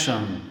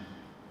action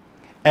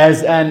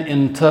as an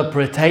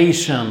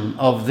interpretation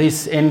of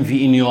this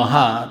envy in your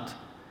heart,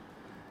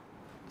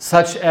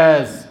 such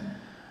as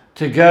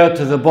to go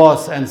to the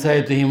boss and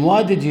say to him,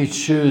 why did you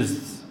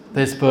choose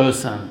this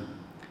person?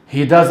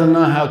 He doesn't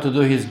know how to do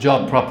his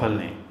job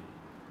properly.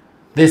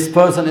 This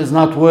person is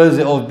not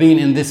worthy of being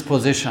in this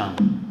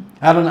position.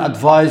 I don't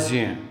advise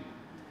you.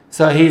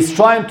 So he's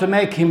trying to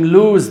make him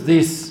lose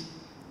this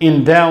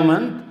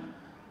endowment.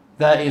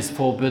 That is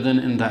forbidden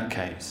in that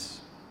case.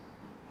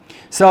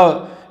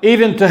 So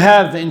even to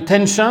have the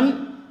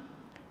intention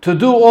to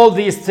do all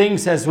these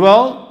things as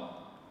well,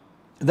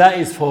 that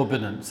is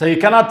forbidden. So you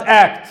cannot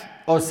act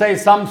or say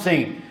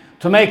something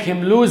to make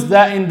him lose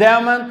that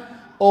endowment,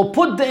 or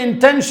put the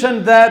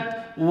intention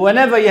that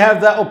whenever you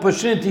have that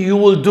opportunity you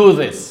will do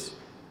this.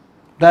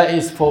 That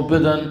is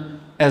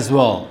forbidden as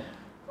well.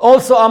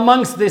 Also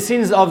amongst the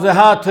sins of the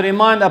heart, to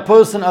remind a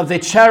person of the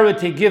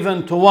charity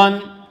given to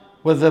one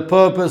with the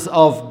purpose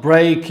of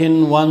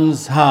breaking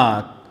one's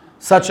heart,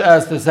 such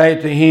as to say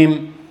to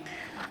him,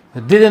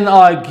 didn't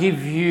I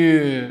give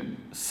you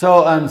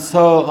so and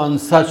so on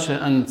such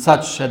and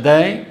such a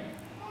day?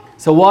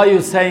 So why are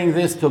you saying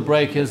this to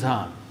break his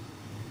heart?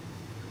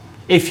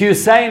 If you're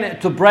saying it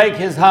to break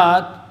his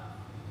heart,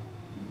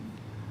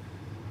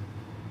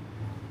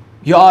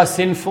 you are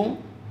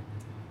sinful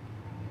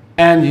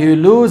and you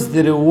lose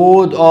the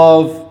reward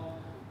of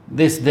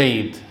this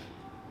deed.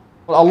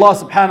 Allah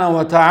subhanahu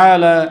wa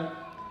ta'ala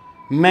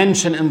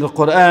mentioned in the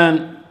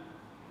Quran,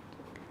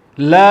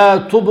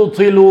 لا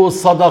تبطلوا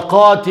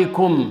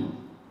صدقاتكم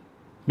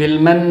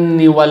بالمن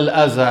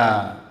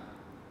والأذى.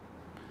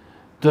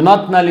 Do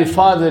not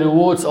nullify the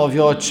rewards of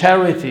your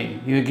charity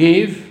you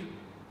give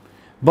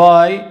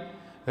by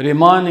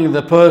reminding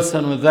the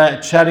person with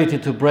that charity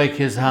to break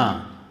his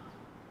heart.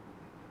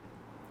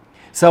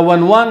 So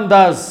when one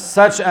does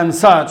such and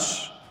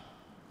such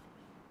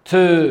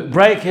to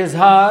break his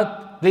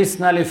heart, this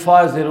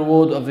nullifies the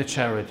reward of the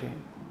charity.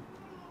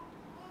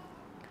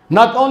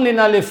 Not only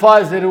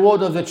nullifies the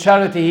reward of the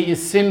charity, he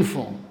is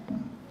sinful.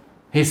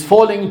 He's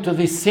falling into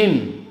this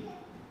sin,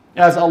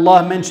 as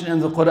Allah mentioned in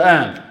the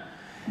Quran.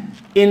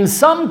 In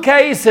some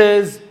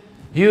cases,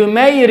 you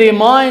may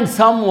remind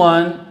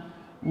someone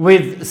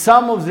with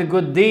some of the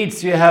good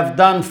deeds you have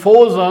done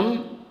for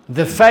them,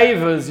 the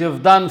favors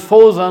you've done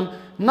for them,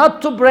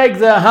 not to break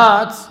their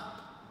hearts,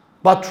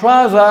 but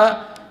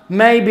rather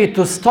maybe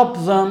to stop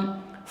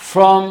them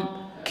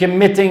from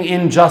committing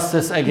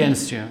injustice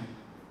against you.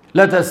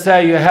 Let us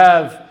say you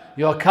have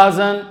your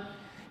cousin,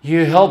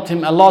 you helped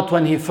him a lot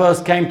when he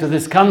first came to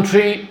this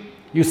country,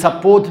 you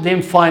supported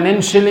him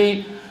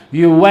financially,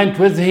 you went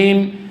with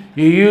him,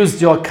 you used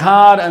your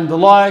car and the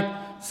like,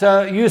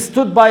 so you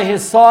stood by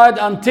his side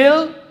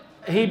until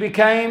he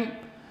became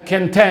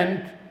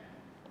content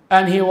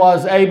and he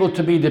was able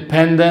to be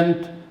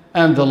dependent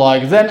and the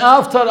like. Then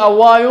after a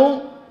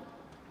while,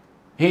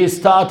 he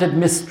started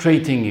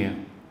mistreating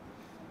you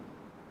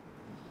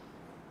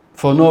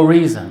for no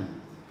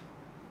reason,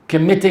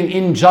 committing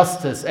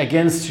injustice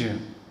against you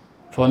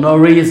for no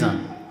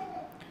reason.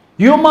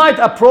 You might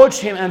approach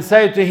him and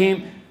say to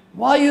him,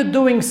 why are you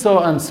doing so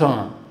and so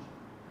on?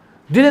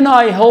 Didn't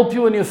I help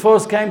you when you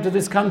first came to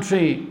this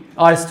country?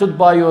 I stood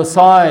by your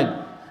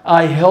side.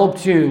 I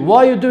helped you.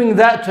 Why are you doing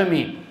that to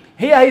me?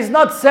 Here he's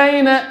not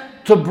saying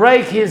it to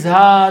break his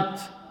heart,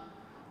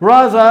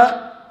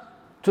 rather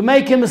to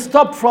make him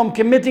stop from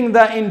committing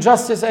that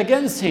injustice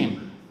against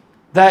him.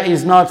 That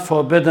is not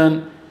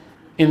forbidden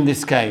in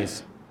this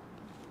case.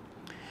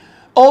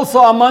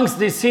 Also amongst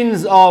the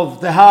sins of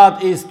the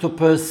heart is to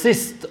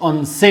persist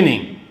on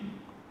sinning.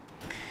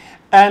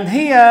 And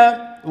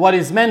here, what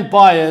is meant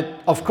by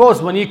it, of course,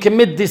 when you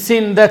commit the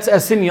sin, that's a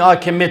sin you are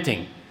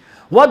committing.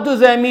 What do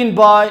they mean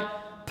by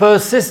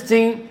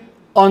persisting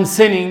on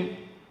sinning?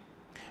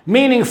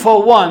 Meaning,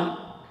 for one,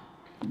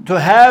 to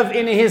have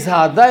in his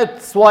heart,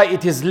 that's why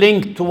it is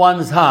linked to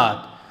one's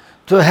heart,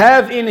 to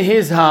have in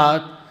his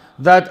heart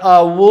that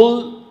I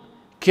will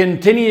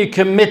continue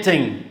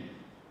committing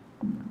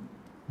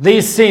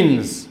these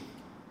sins.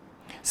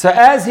 So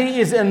as he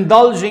is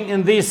indulging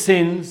in these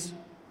sins,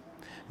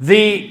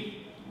 the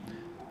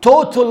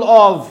total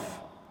of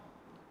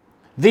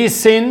these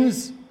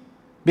sins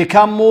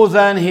become more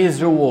than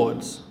his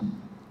rewards.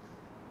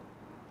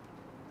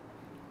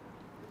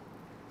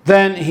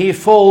 Then he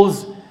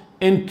falls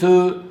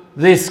into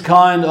this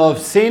kind of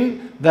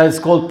sin that is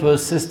called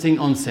persisting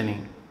on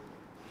sinning.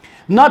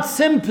 Not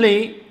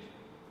simply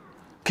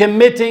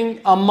committing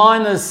a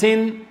minor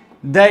sin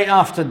day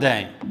after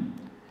day.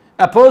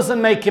 A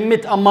person may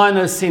commit a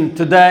minor sin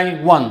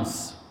today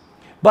once,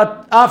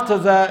 but after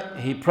that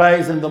he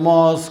prays in the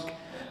mosque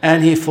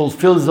and he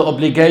fulfills the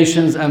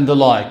obligations and the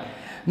like.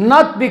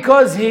 Not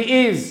because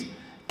he is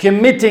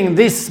committing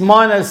this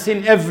minor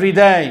sin every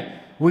day,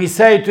 we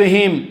say to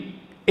him,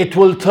 it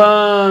will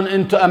turn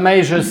into a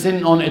major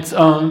sin on its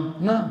own.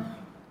 No.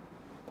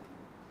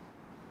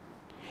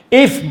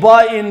 If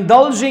by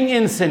indulging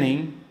in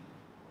sinning,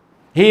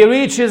 he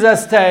reaches a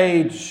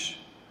stage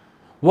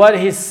where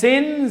his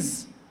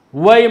sins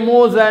weigh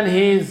more than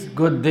his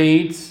good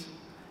deeds,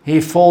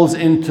 he falls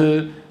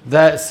into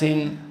that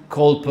sin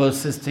called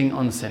persisting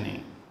on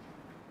sinning.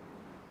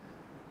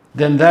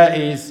 Then that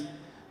is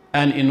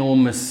an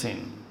enormous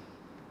sin.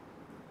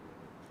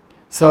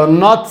 So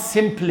not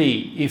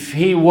simply if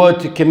he were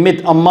to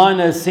commit a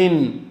minor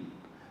sin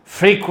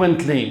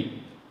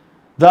frequently,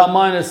 that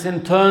minor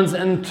sin turns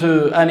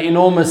into an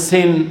enormous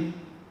sin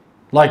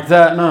like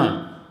that,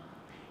 no.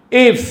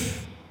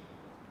 If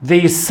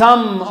the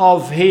sum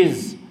of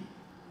his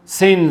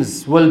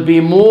sins will be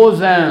more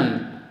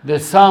than the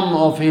sum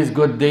of his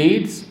good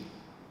deeds,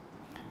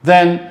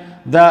 then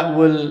that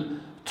will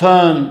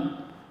turn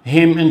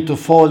him into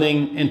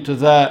falling into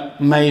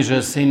that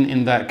major sin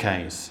in that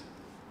case.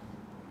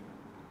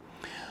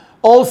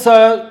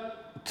 Also,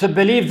 to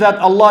believe that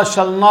Allah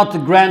shall not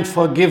grant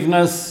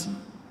forgiveness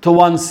to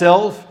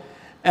oneself,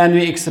 and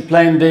we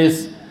explained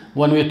this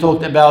when we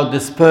talked about the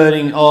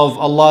spurring of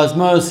Allah's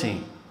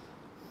mercy.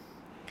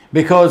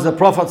 Because the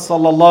Prophet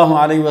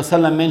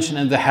ﷺ mentioned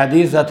in the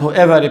hadith that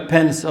whoever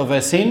repents of a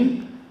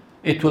sin,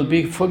 it will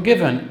be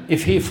forgiven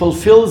if he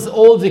fulfills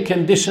all the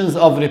conditions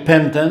of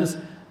repentance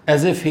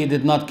as if he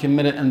did not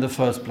commit it in the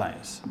first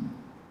place.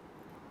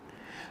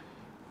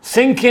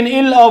 Thinking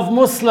ill of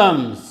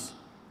Muslims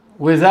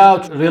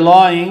without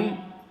relying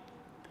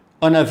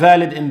on a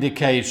valid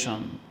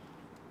indication.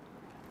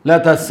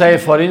 Let us say,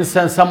 for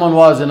instance, someone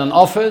was in an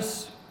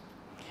office,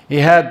 he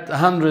had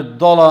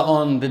 $100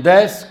 on the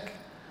desk,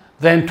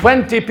 then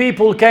 20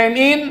 people came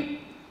in,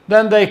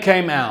 then they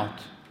came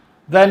out.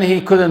 Then he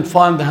couldn't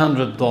find the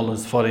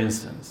 $100, for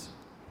instance.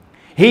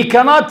 He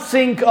cannot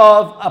think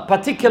of a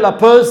particular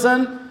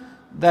person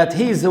that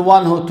he's the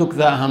one who took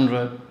that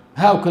 100.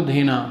 How could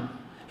he know?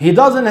 He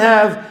doesn't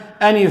have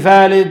any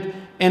valid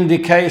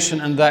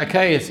indication in that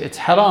case. It's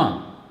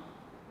haram.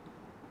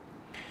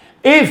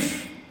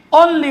 If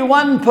only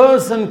one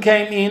person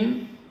came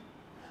in,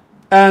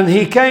 and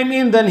he came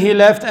in, then he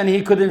left, and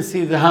he couldn't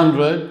see the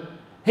 100,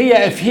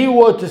 if he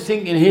were to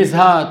think in his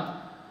heart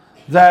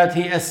that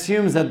he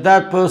assumes that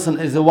that person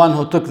is the one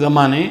who took the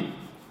money,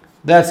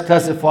 that's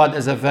classified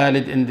as a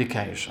valid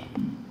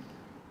indication.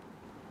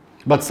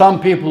 But some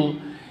people,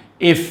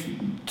 if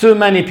too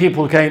many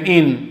people came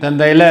in, then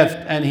they left,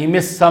 and he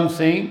missed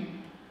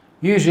something,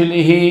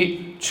 usually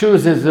he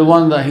chooses the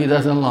one that he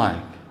doesn't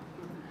like.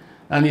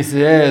 And he says,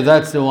 yeah,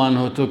 that's the one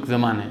who took the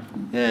money.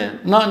 Yeah,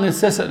 not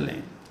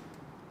necessarily.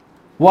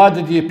 Why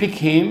did you pick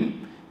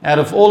him out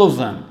of all of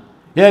them?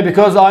 Yeah,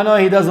 because I know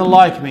he doesn't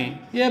like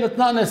me. Yeah, but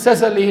not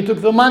necessarily he took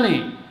the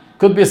money.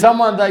 Could be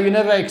someone that you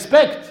never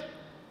expect.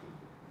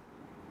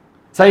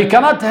 So you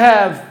cannot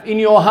have in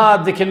your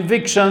heart the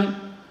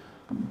conviction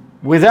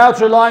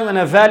without relying on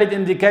a valid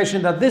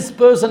indication that this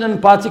person in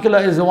particular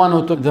is the one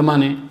who took the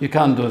money. You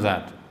can't do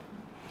that.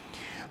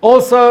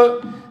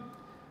 Also,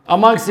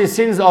 amongst the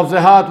sins of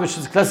the heart which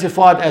is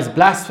classified as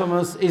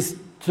blasphemous is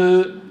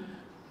to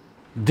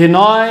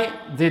deny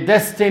the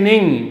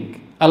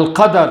destining,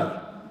 al-qadr.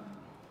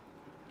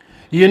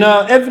 You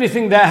know,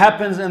 everything that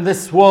happens in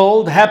this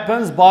world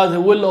happens by the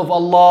will of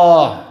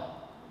Allah.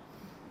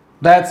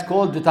 That's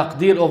called the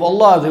taqdeer of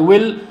Allah, the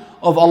will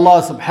of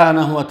Allah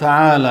subhanahu wa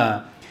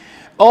ta'ala.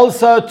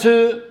 Also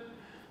to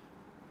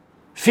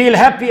feel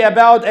happy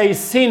about a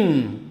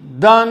sin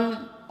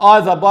done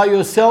either by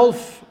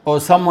yourself or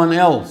someone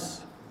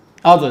else,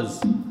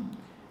 others.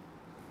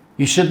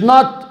 You should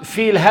not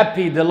feel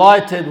happy,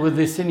 delighted with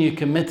the sin you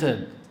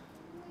committed.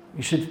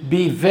 You should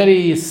be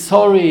very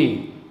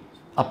sorry,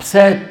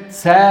 upset,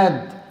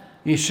 sad.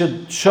 You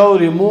should show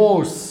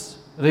remorse,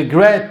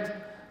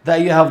 regret that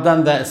you have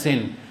done that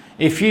sin.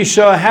 If you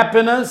show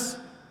happiness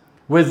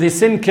with the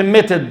sin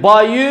committed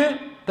by you,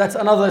 that's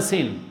another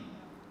sin.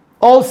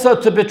 Also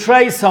to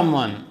betray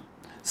someone,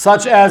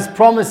 such as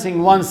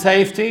promising one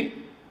safety,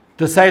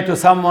 to say to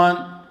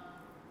someone,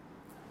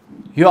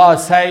 you are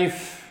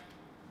safe,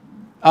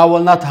 I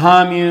will not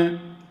harm you,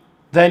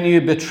 then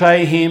you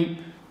betray him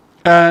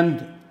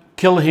and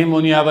kill him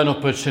when you have an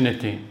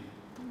opportunity.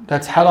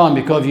 That's haram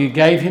because you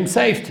gave him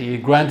safety, you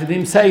granted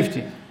him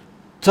safety.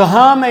 To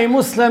harm a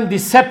Muslim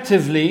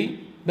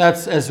deceptively,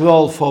 that's as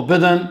well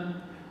forbidden.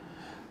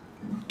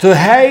 To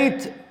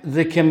hate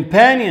the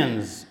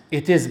companions,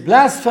 it is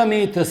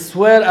blasphemy to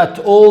swear at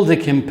all the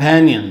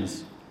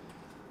companions.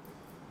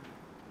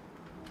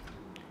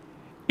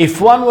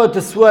 If one were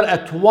to swear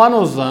at one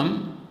of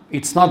them,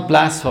 it's not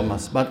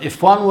blasphemous. But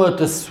if one were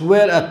to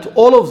swear at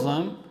all of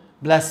them,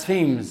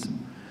 blasphemes.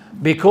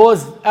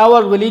 Because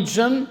our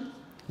religion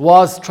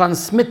was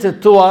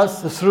transmitted to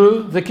us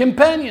through the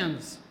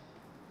companions.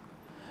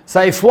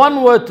 So if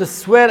one were to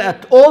swear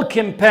at all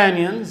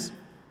companions,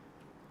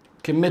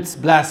 commits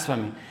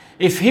blasphemy.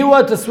 If he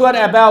were to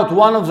swear about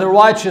one of the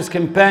righteous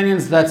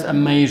companions, that's a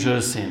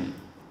major sin.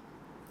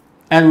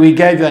 And we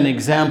gave you an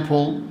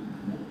example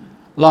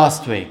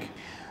last week.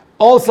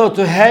 Also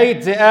to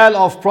hate the al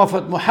of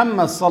Prophet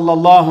Muhammad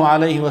sallallahu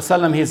alaihi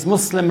wasallam, his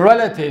Muslim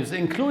relatives,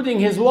 including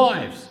his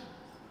wives.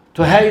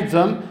 To hate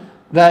them,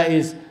 that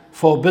is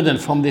forbidden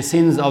from the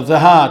sins of the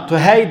heart. To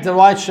hate the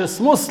righteous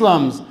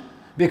Muslims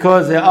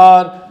because they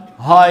are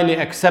highly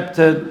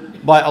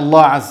accepted by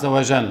Allah Azza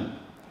wa Jal.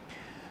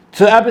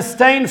 To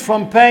abstain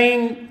from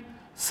paying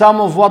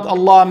some of what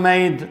Allah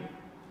made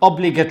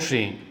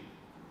obligatory.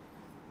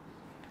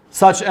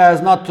 such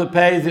as not to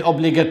pay the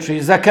obligatory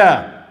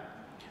zakah.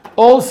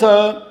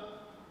 Also,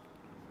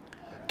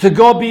 to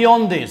go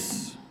beyond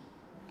this,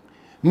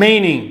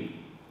 meaning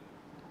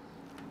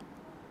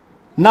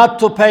not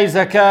to pay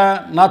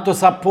zakah, not to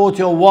support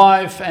your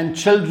wife and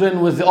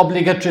children with the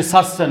obligatory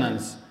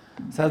sustenance.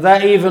 So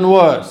that even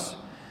worse.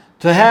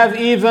 To have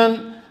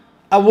even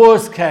a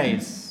worse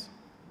case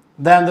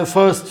than the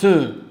first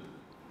two,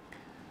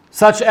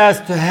 such as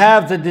to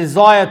have the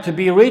desire to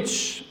be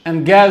rich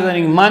and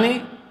gathering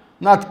money,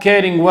 not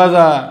caring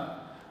whether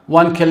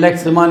one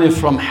collects the money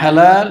from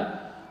halal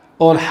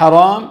or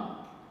haram,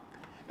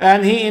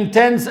 and he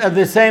intends at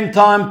the same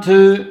time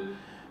to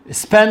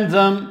spend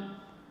them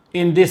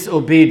in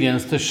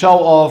disobedience, to show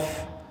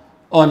off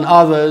on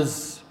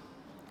others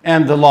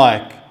and the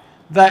like.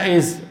 That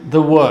is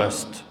the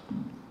worst.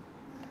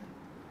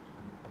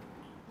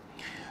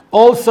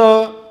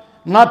 Also,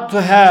 not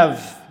to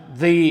have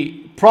the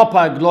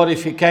proper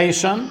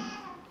glorification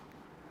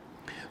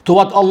to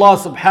what Allah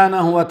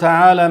subhanahu wa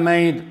ta'ala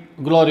made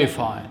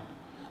glorified.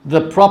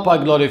 The proper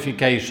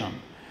glorification.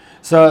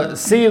 So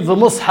see the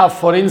Mus'haf,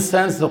 for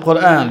instance, the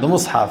Quran, the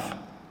Mus'haf.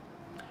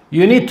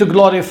 You need to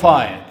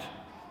glorify it.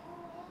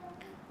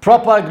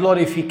 Proper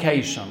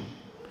glorification.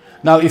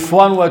 Now if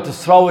one were to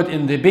throw it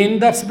in the bin,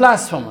 that's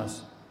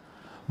blasphemous.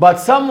 But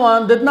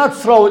someone did not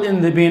throw it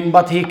in the bin,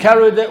 but he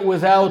carried it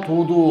without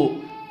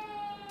wudu.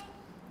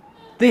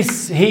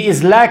 He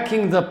is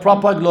lacking the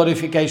proper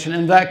glorification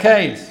in that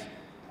case.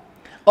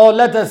 Or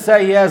let us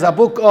say he has a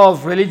book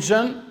of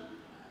religion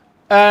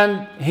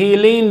and he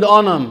leaned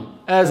on him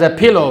as a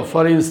pillow,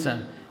 for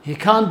instance. He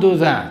can't do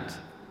that.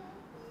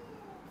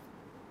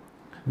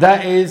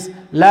 That is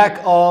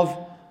lack of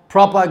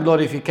proper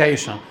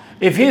glorification.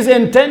 If his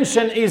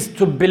intention is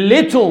to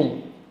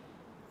belittle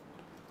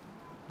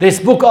this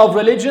book of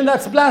religion,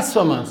 that's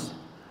blasphemous.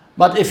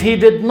 But if he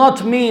did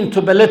not mean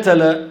to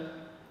belittle it,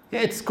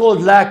 it's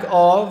called lack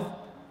of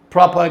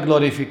proper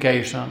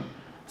glorification.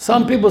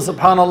 Some people,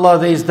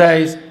 subhanAllah, these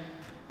days,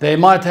 they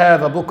might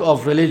have a book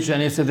of religion,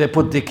 instead they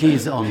put the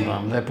keys on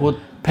them. They put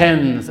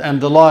pens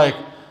and the like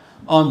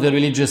on the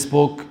religious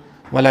book.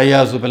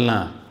 وَالْعِيَاذُ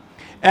بِاللَّهِ.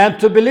 And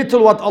to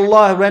belittle what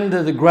Allah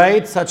rendered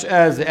great, such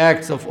as the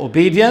acts of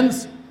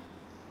obedience,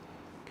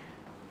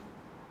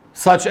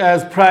 such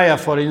as prayer,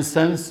 for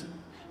instance.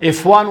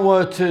 If one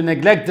were to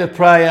neglect the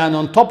prayer and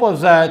on top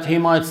of that he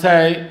might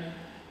say,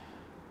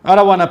 I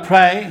don't want to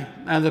pray,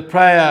 and the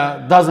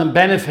prayer doesn't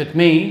benefit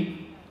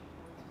me,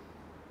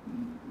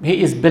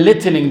 he is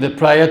belittling the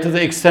prayer to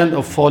the extent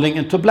of falling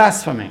into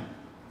blasphemy.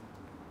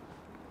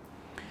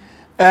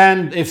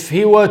 And if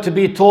he were to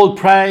be told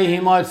pray, he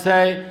might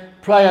say,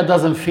 prayer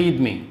doesn't feed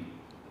me,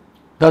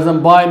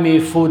 doesn't buy me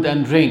food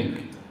and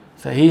drink.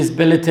 So he's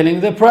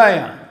belittling the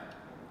prayer.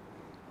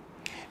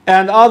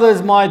 And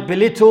others might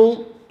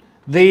belittle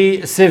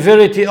the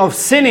severity of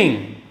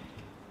sinning.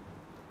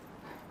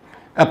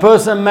 A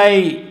person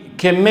may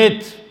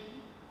commit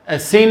a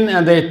sin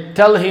and they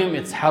tell him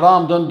it's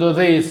haram, don't do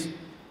this.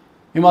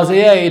 He must say,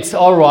 yeah, it's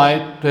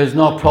alright, there's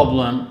no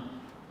problem.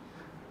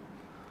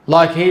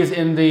 Like he's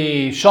in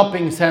the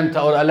shopping center,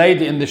 or a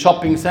lady in the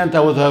shopping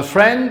center with her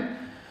friend,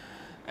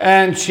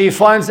 and she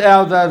finds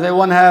out that they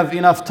won't have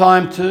enough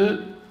time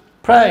to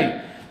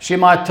pray. She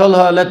might tell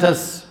her, let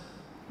us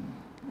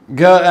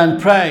go and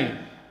pray.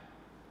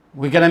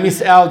 We're going to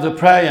miss out the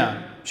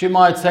prayer. She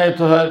might say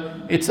to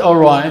her, it's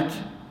alright,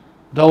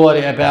 don't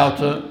worry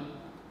about it.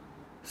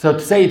 So to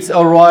say it's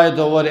alright,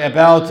 don't worry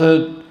about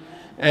it,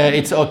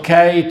 it's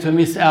okay to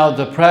miss out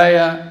the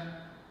prayer,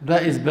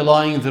 that is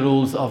belying the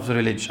rules of the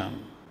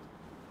religion.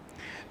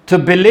 To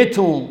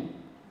belittle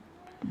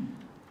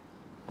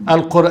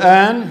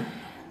Al-Quran,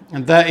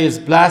 and that is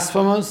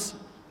blasphemous.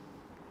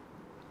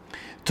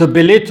 To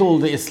belittle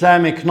the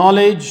Islamic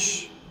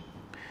knowledge,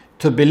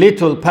 to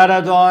belittle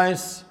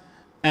paradise,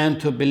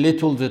 and to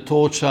belittle the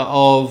torture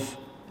of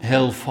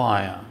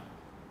hellfire.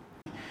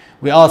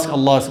 We ask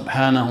Allah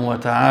subhanahu wa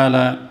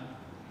ta'ala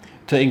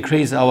to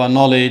increase our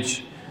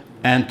knowledge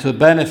and to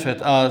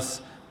benefit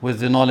us with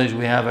the knowledge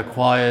we have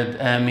acquired.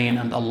 Ameen.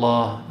 And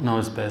Allah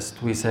knows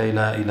best. We say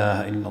La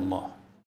ilaha illallah.